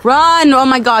 Run! Oh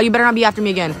my god, you better not be after me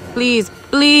again. Please,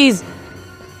 please.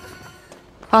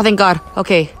 Oh, thank god.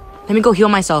 Okay, let me go heal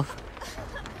myself.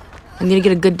 I need to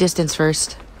get a good distance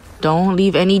first. Don't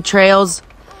leave any trails.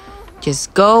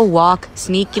 Just go walk,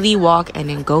 sneakily walk, and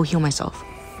then go heal myself.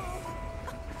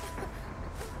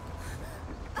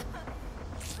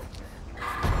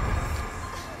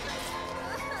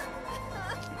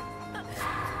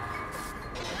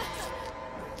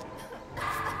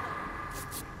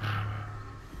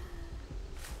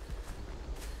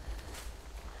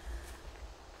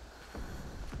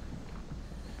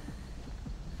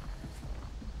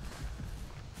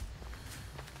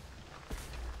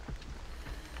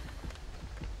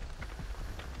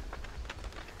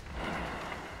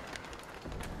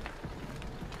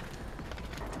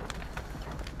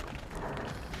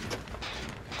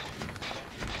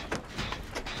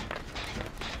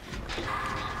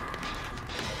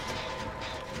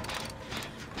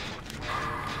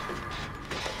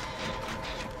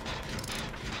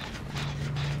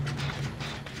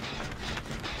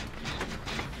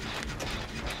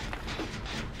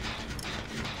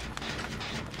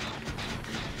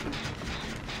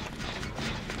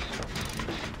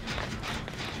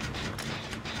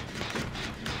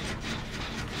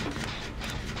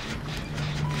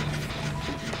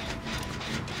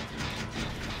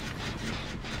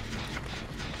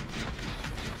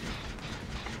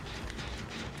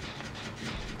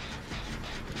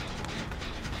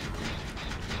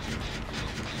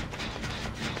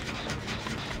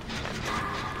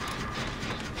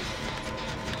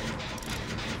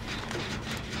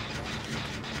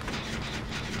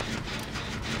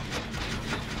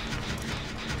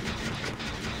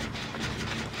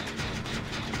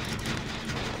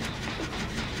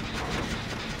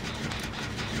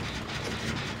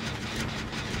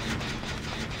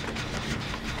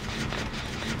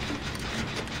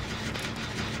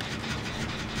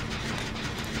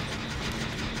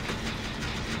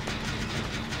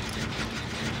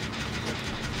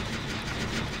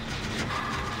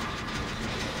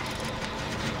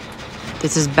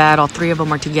 This is bad. All 3 of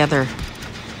them are together.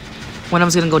 One of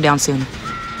them's gonna go down soon.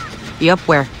 Yep,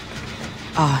 where?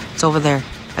 Ah, it's over there.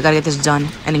 I gotta get this done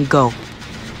and then go.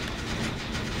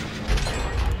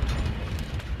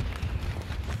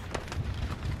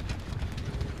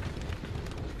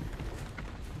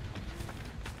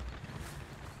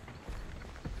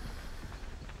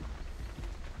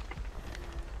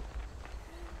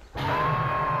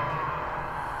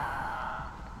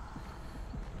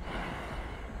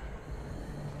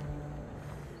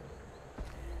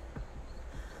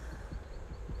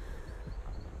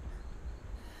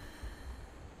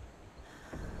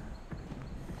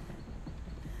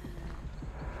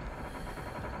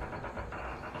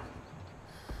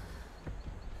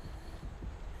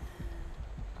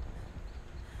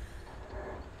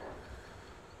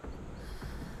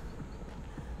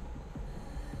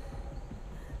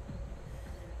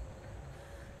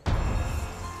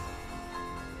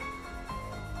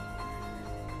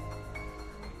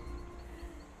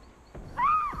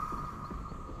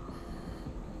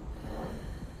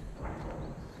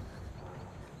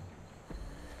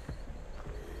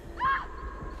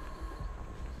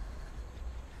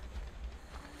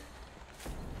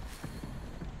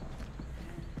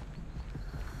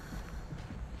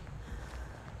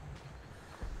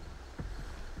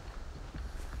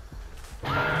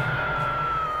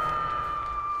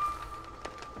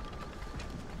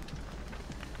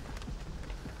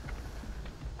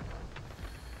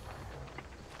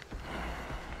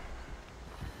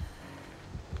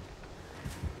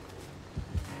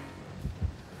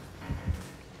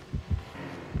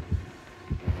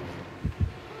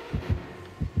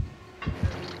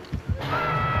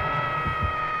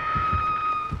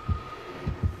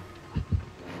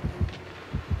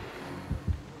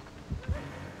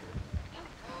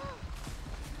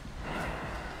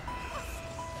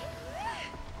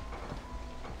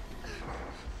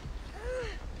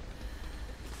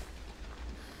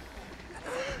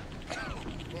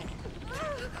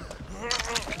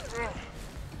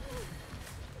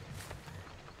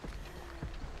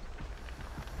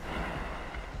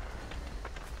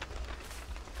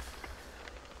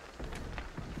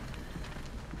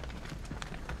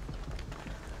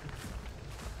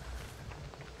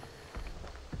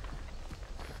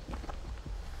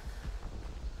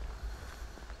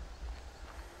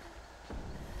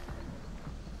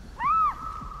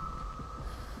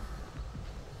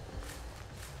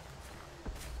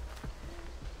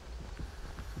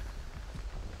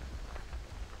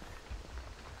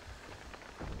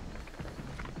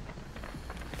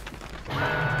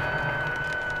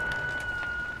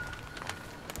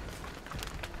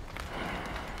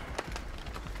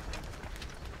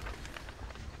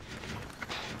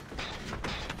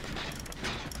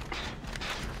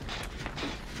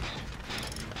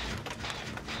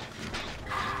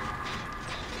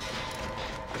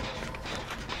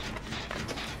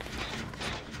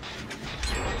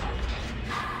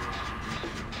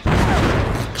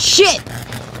 shit!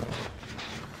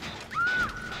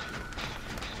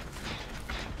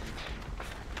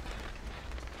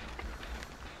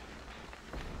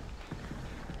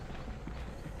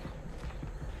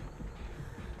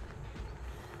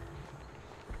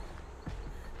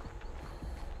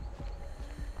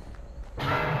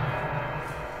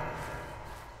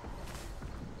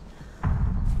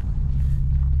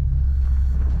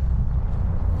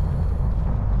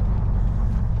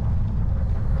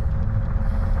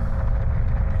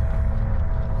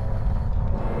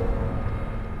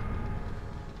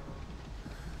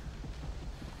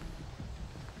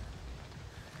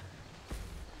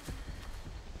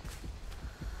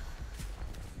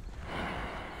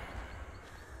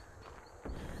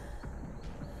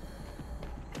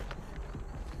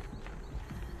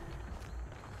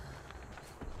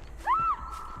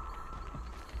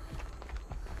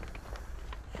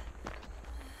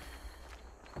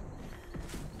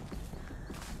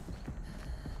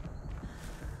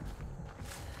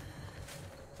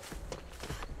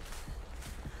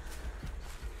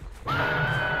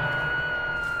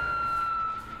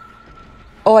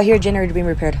 Oh, I hear a generator being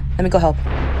repaired. Let me go help.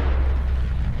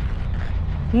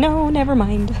 No, never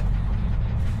mind.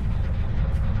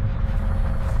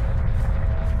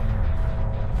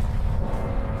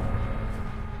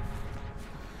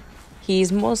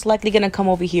 He's most likely gonna come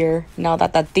over here now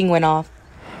that that thing went off.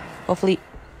 Hopefully...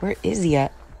 Where is he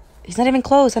at? He's not even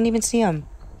close. I didn't even see him.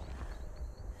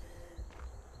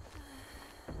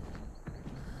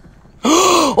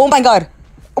 Oh my god!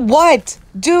 What?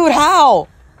 Dude, how?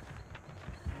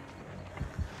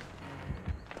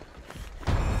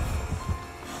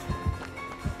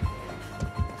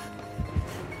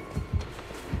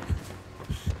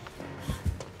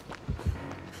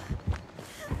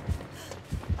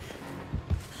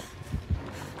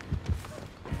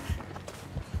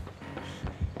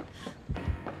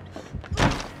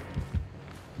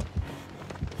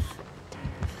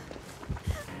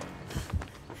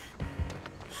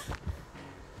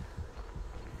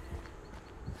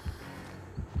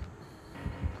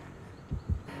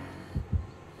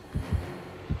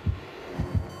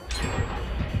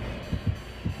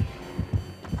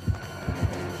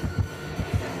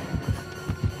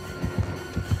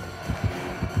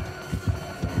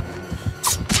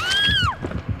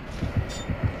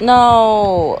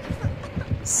 No.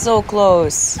 So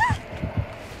close.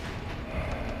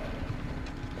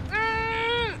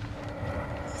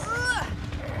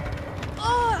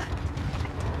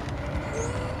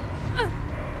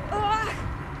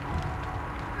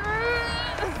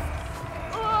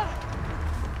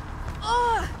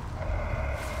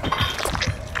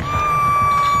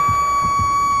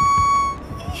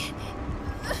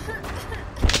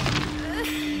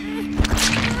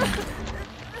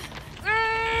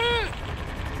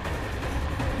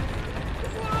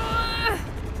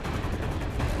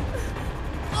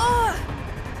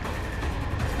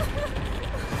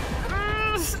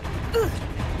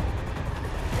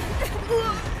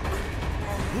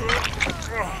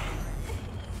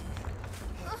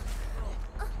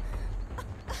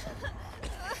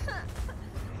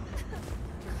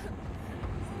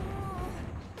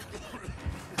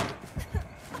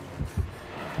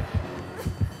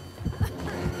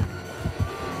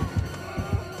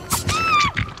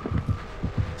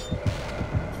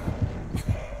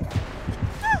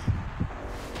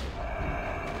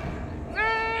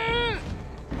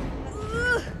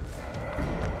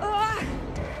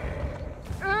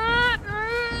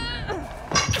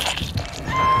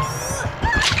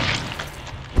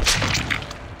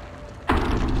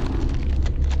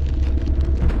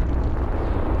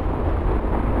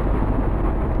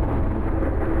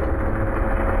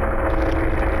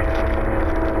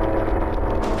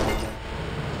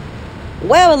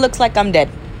 Well, it looks like I'm dead.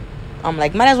 I'm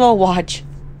like, might as well watch.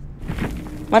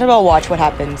 Might as well watch what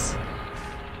happens.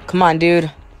 Come on, dude.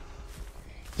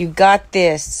 You got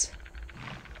this.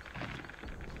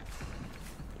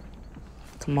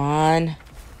 Come on.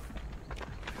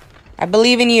 I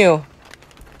believe in you.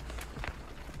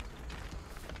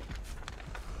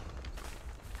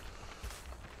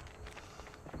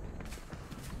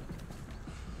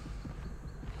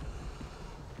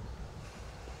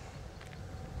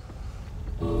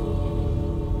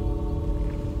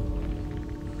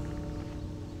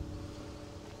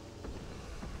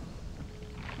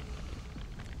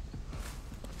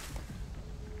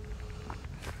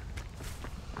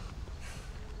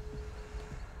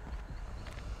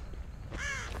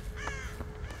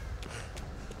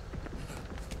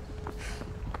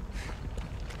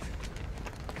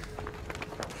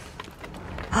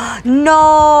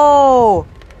 No!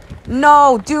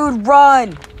 No, dude,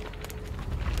 run!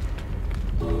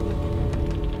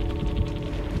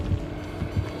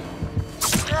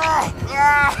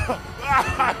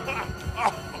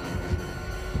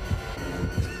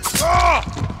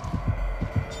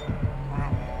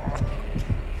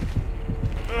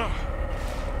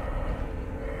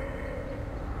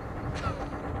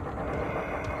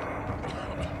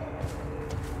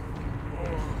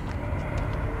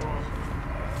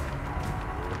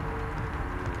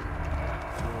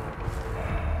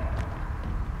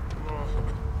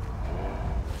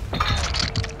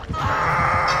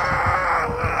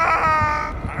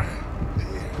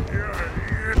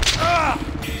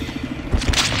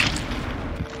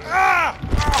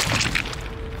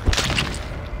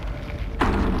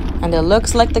 And it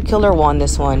looks like the killer won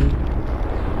this one.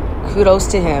 Kudos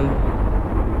to him.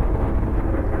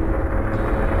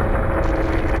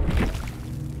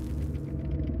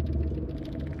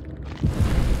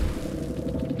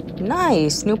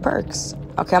 Nice, new perks.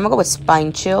 Okay, I'm gonna go with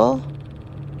Spine Chill.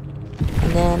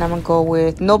 And then I'm gonna go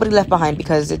with Nobody Left Behind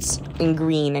because it's in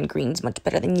green, and green's much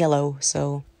better than yellow,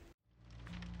 so.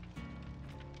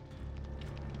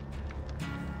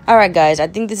 Alright guys, I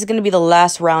think this is gonna be the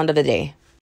last round of the day.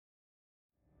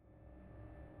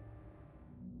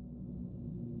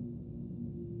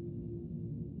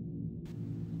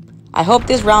 I hope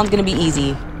this round's gonna be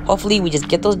easy. Hopefully we just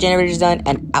get those generators done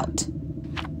and out.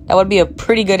 That would be a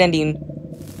pretty good ending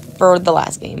for the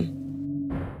last game.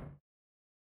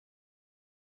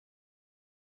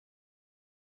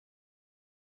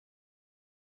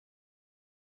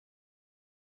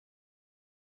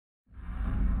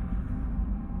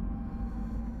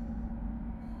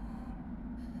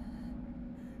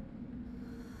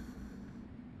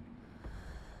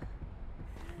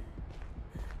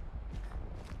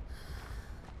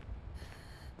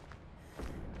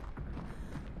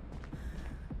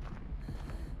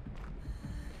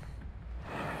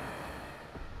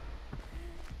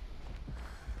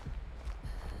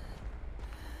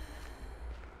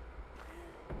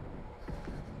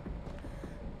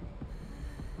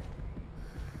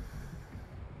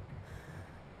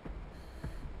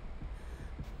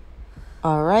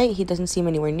 Alright, he doesn't seem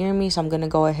anywhere near me, so I'm gonna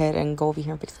go ahead and go over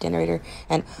here and fix the generator.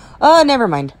 And, never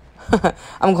mind.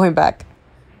 I'm going back.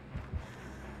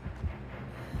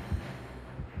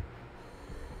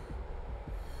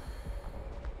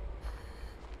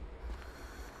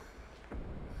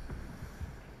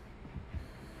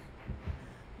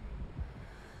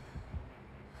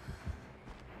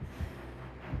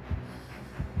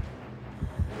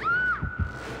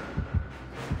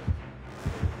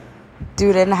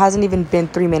 Dude, it hasn't even been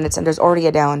 3 minutes and there's already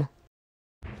a down.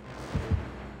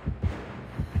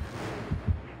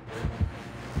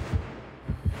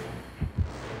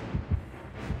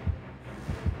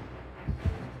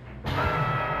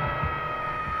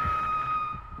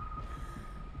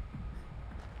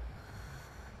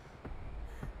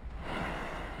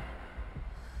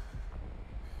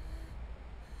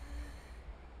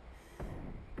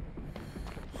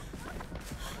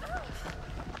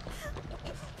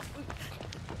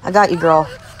 I got you, girl.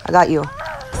 I got you.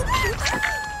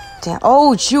 Damn.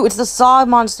 Oh, shoot. It's the saw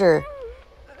monster.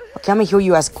 Okay, I'm gonna heal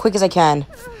you as quick as I can.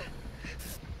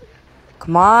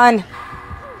 Come on.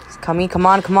 It's coming. Come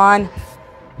on, come on.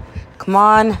 Come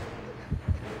on.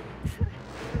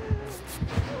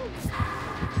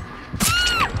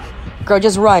 Girl,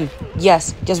 just run.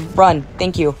 Yes, just run.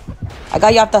 Thank you. I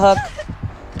got you off the hook.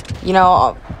 You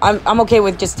know, I'm okay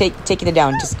with just taking it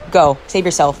down. Just go. Save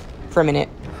yourself for a minute.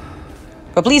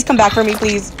 But please come back for me,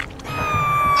 please.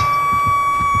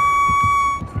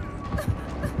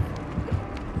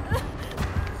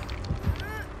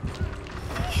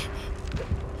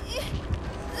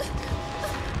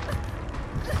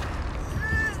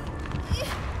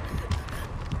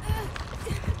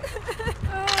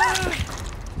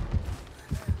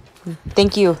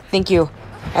 Thank you, thank you.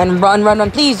 And run, run,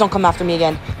 run. Please don't come after me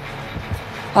again.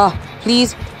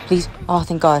 Please, please. Oh,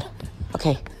 thank God.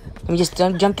 Okay, let me just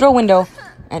jump through a window.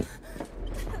 And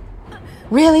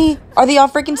really? Are they all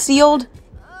freaking sealed?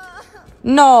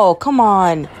 No, come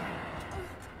on.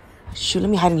 Shoot, let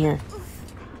me hide in here.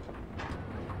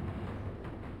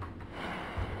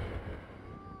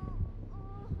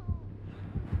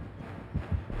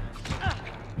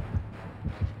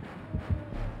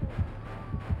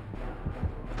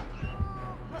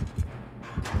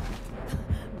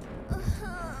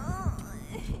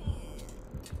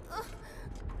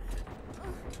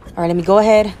 Alright, let me go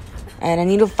ahead. And I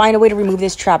need to find a way to remove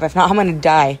this trap. If not, I'm gonna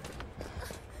die.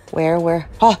 Where?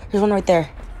 Oh, there's one right there.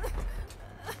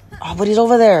 Oh, but he's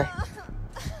over there.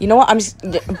 You know what? I'm just...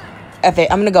 F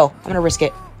it. I'm gonna go. I'm gonna risk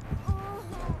it.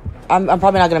 I'm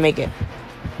probably not gonna make it.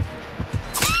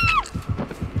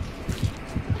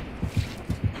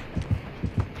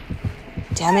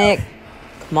 Damn it.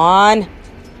 Come on.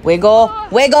 Wiggle.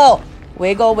 Wiggle.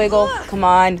 Wiggle, wiggle. Come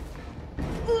on.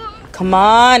 Come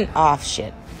on. Oh,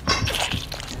 shit.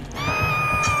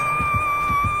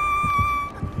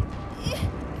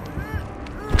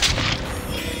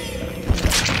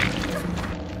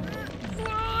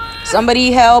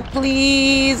 Somebody help,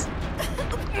 please.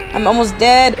 I'm almost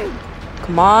dead.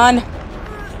 Come on.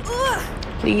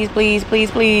 Please, please,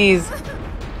 please, please.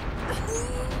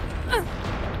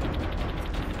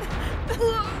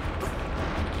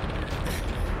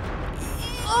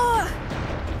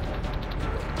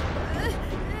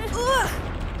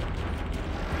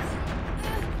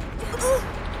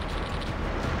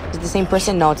 Is it the same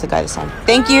person? No, it's the guy this time.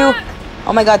 Thank you.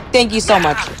 Oh my god, thank you so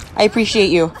much. I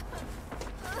appreciate you.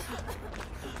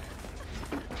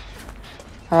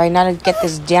 Alright, now to get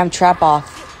this damn trap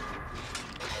off.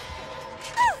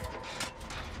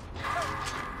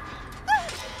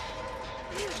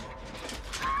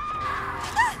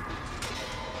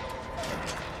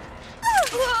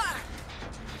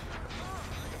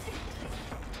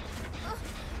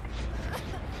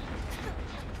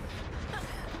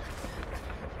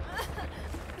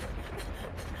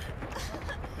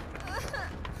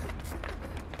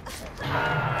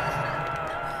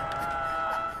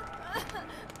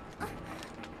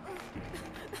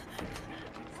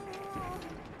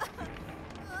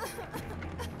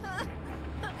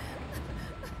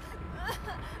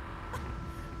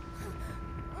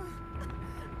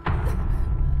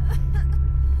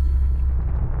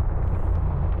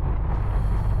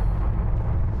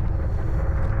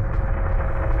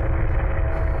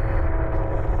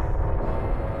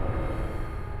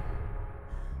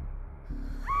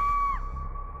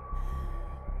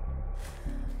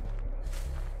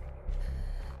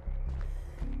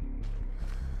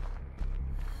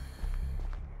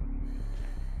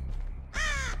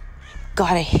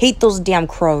 God, I hate those damn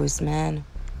crows, man.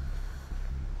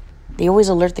 They always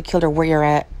alert the killer where you're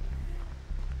at.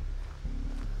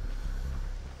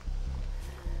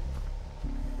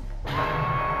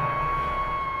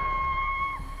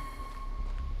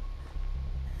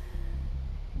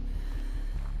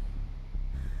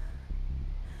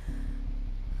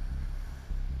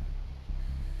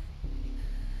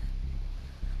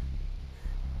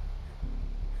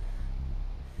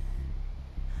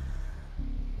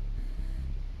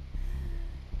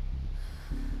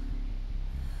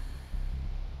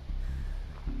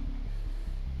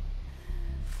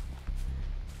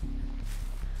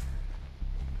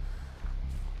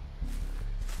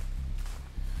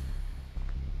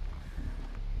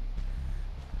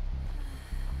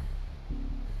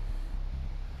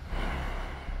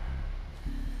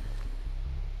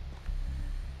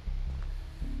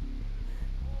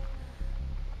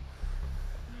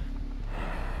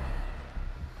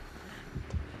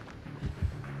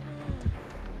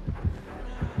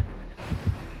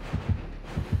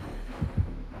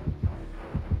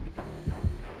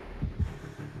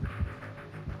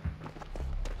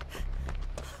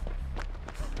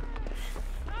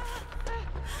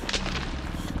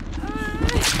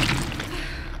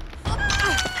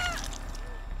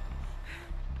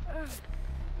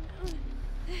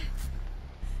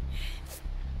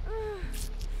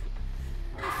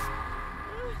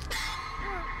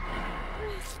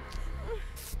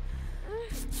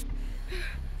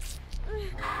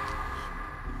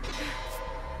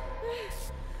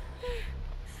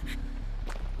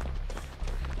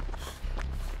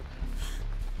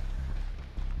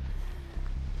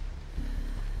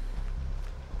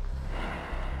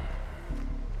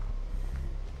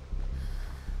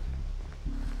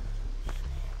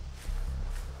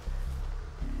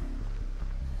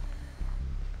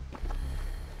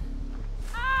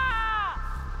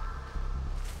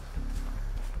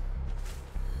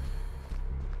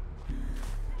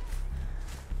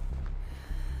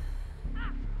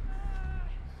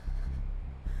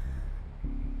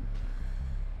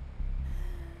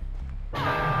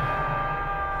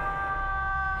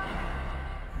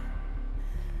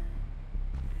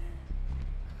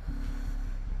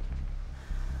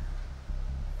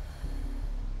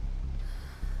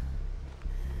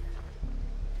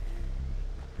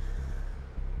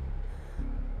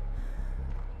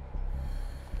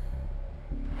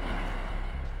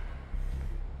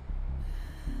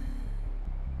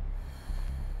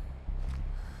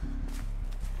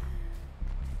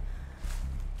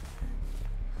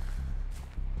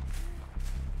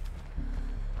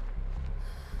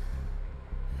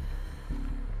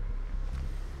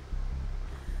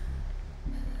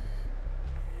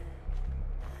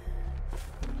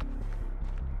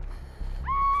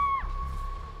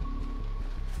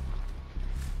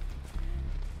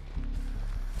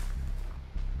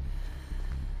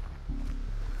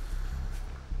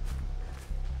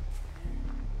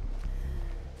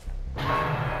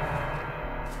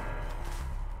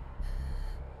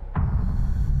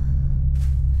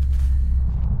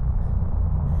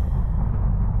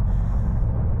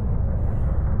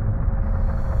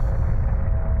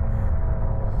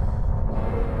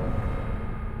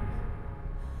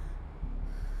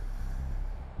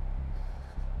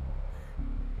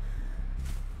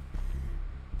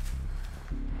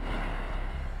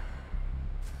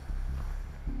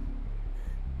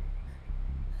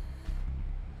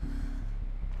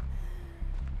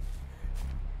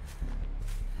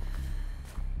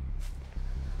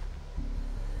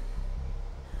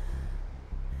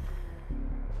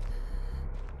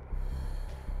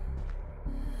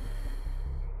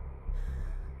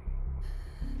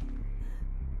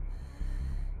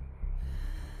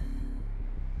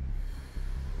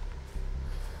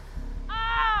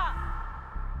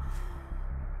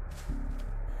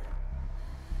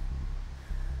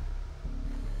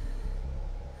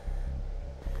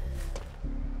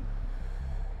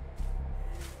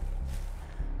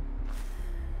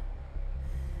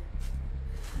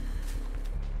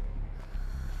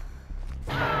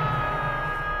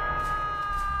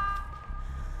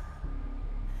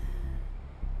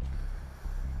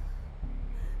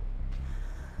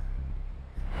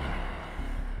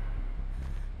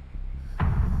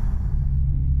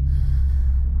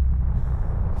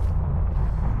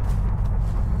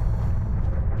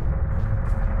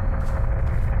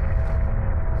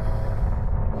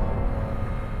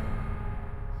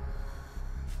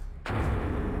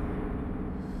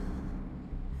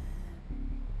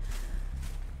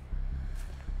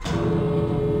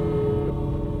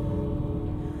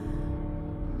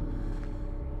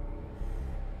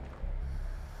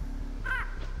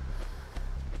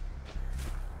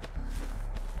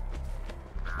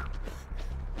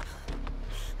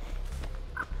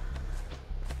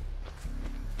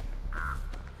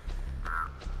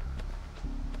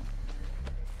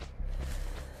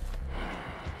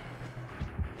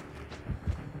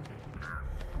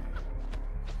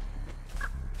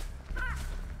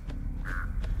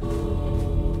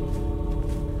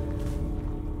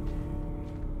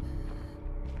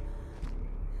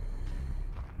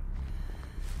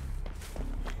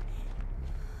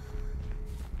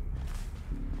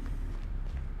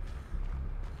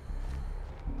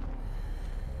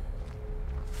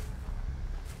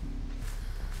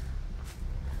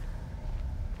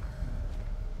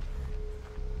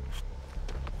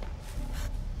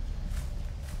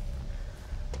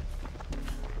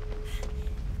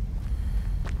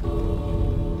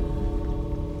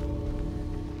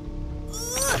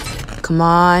 Come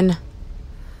on.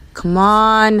 Come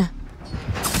on.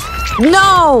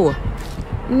 No!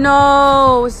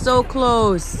 No, so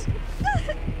close.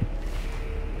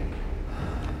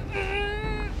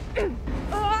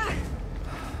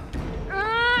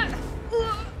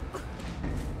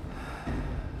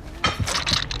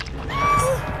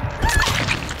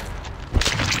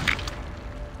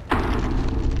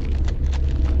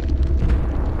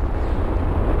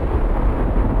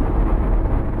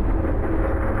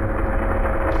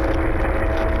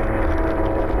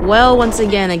 Well, once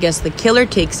again, I guess the killer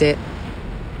takes it.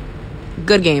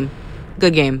 Good game.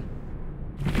 Good game.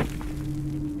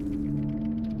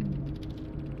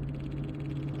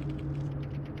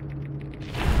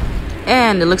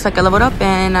 And it looks like I leveled up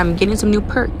and I'm getting some new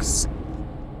perks.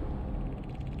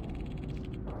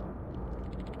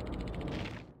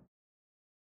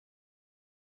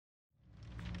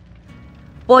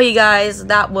 Well, you guys,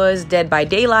 that was Dead by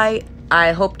Daylight.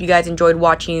 I hope you guys enjoyed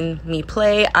watching me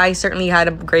play. I certainly had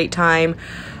a great time.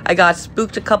 I got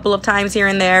spooked a couple of times here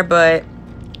and there, but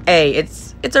hey,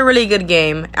 it's a really good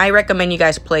game. I recommend you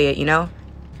guys play it, you know?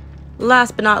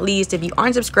 Last but not least, if you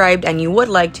aren't subscribed and you would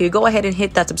like to, go ahead and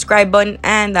hit that subscribe button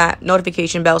and that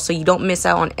notification bell so you don't miss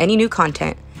out on any new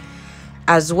content.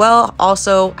 As well,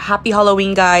 also, happy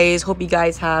Halloween, guys. Hope you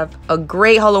guys have a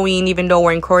great Halloween, even though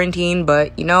we're in quarantine,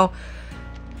 but, you know,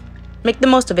 make the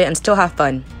most of it and still have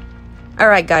fun.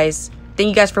 Alright, guys. Thank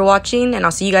you guys for watching, and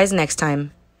I'll see you guys next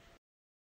time.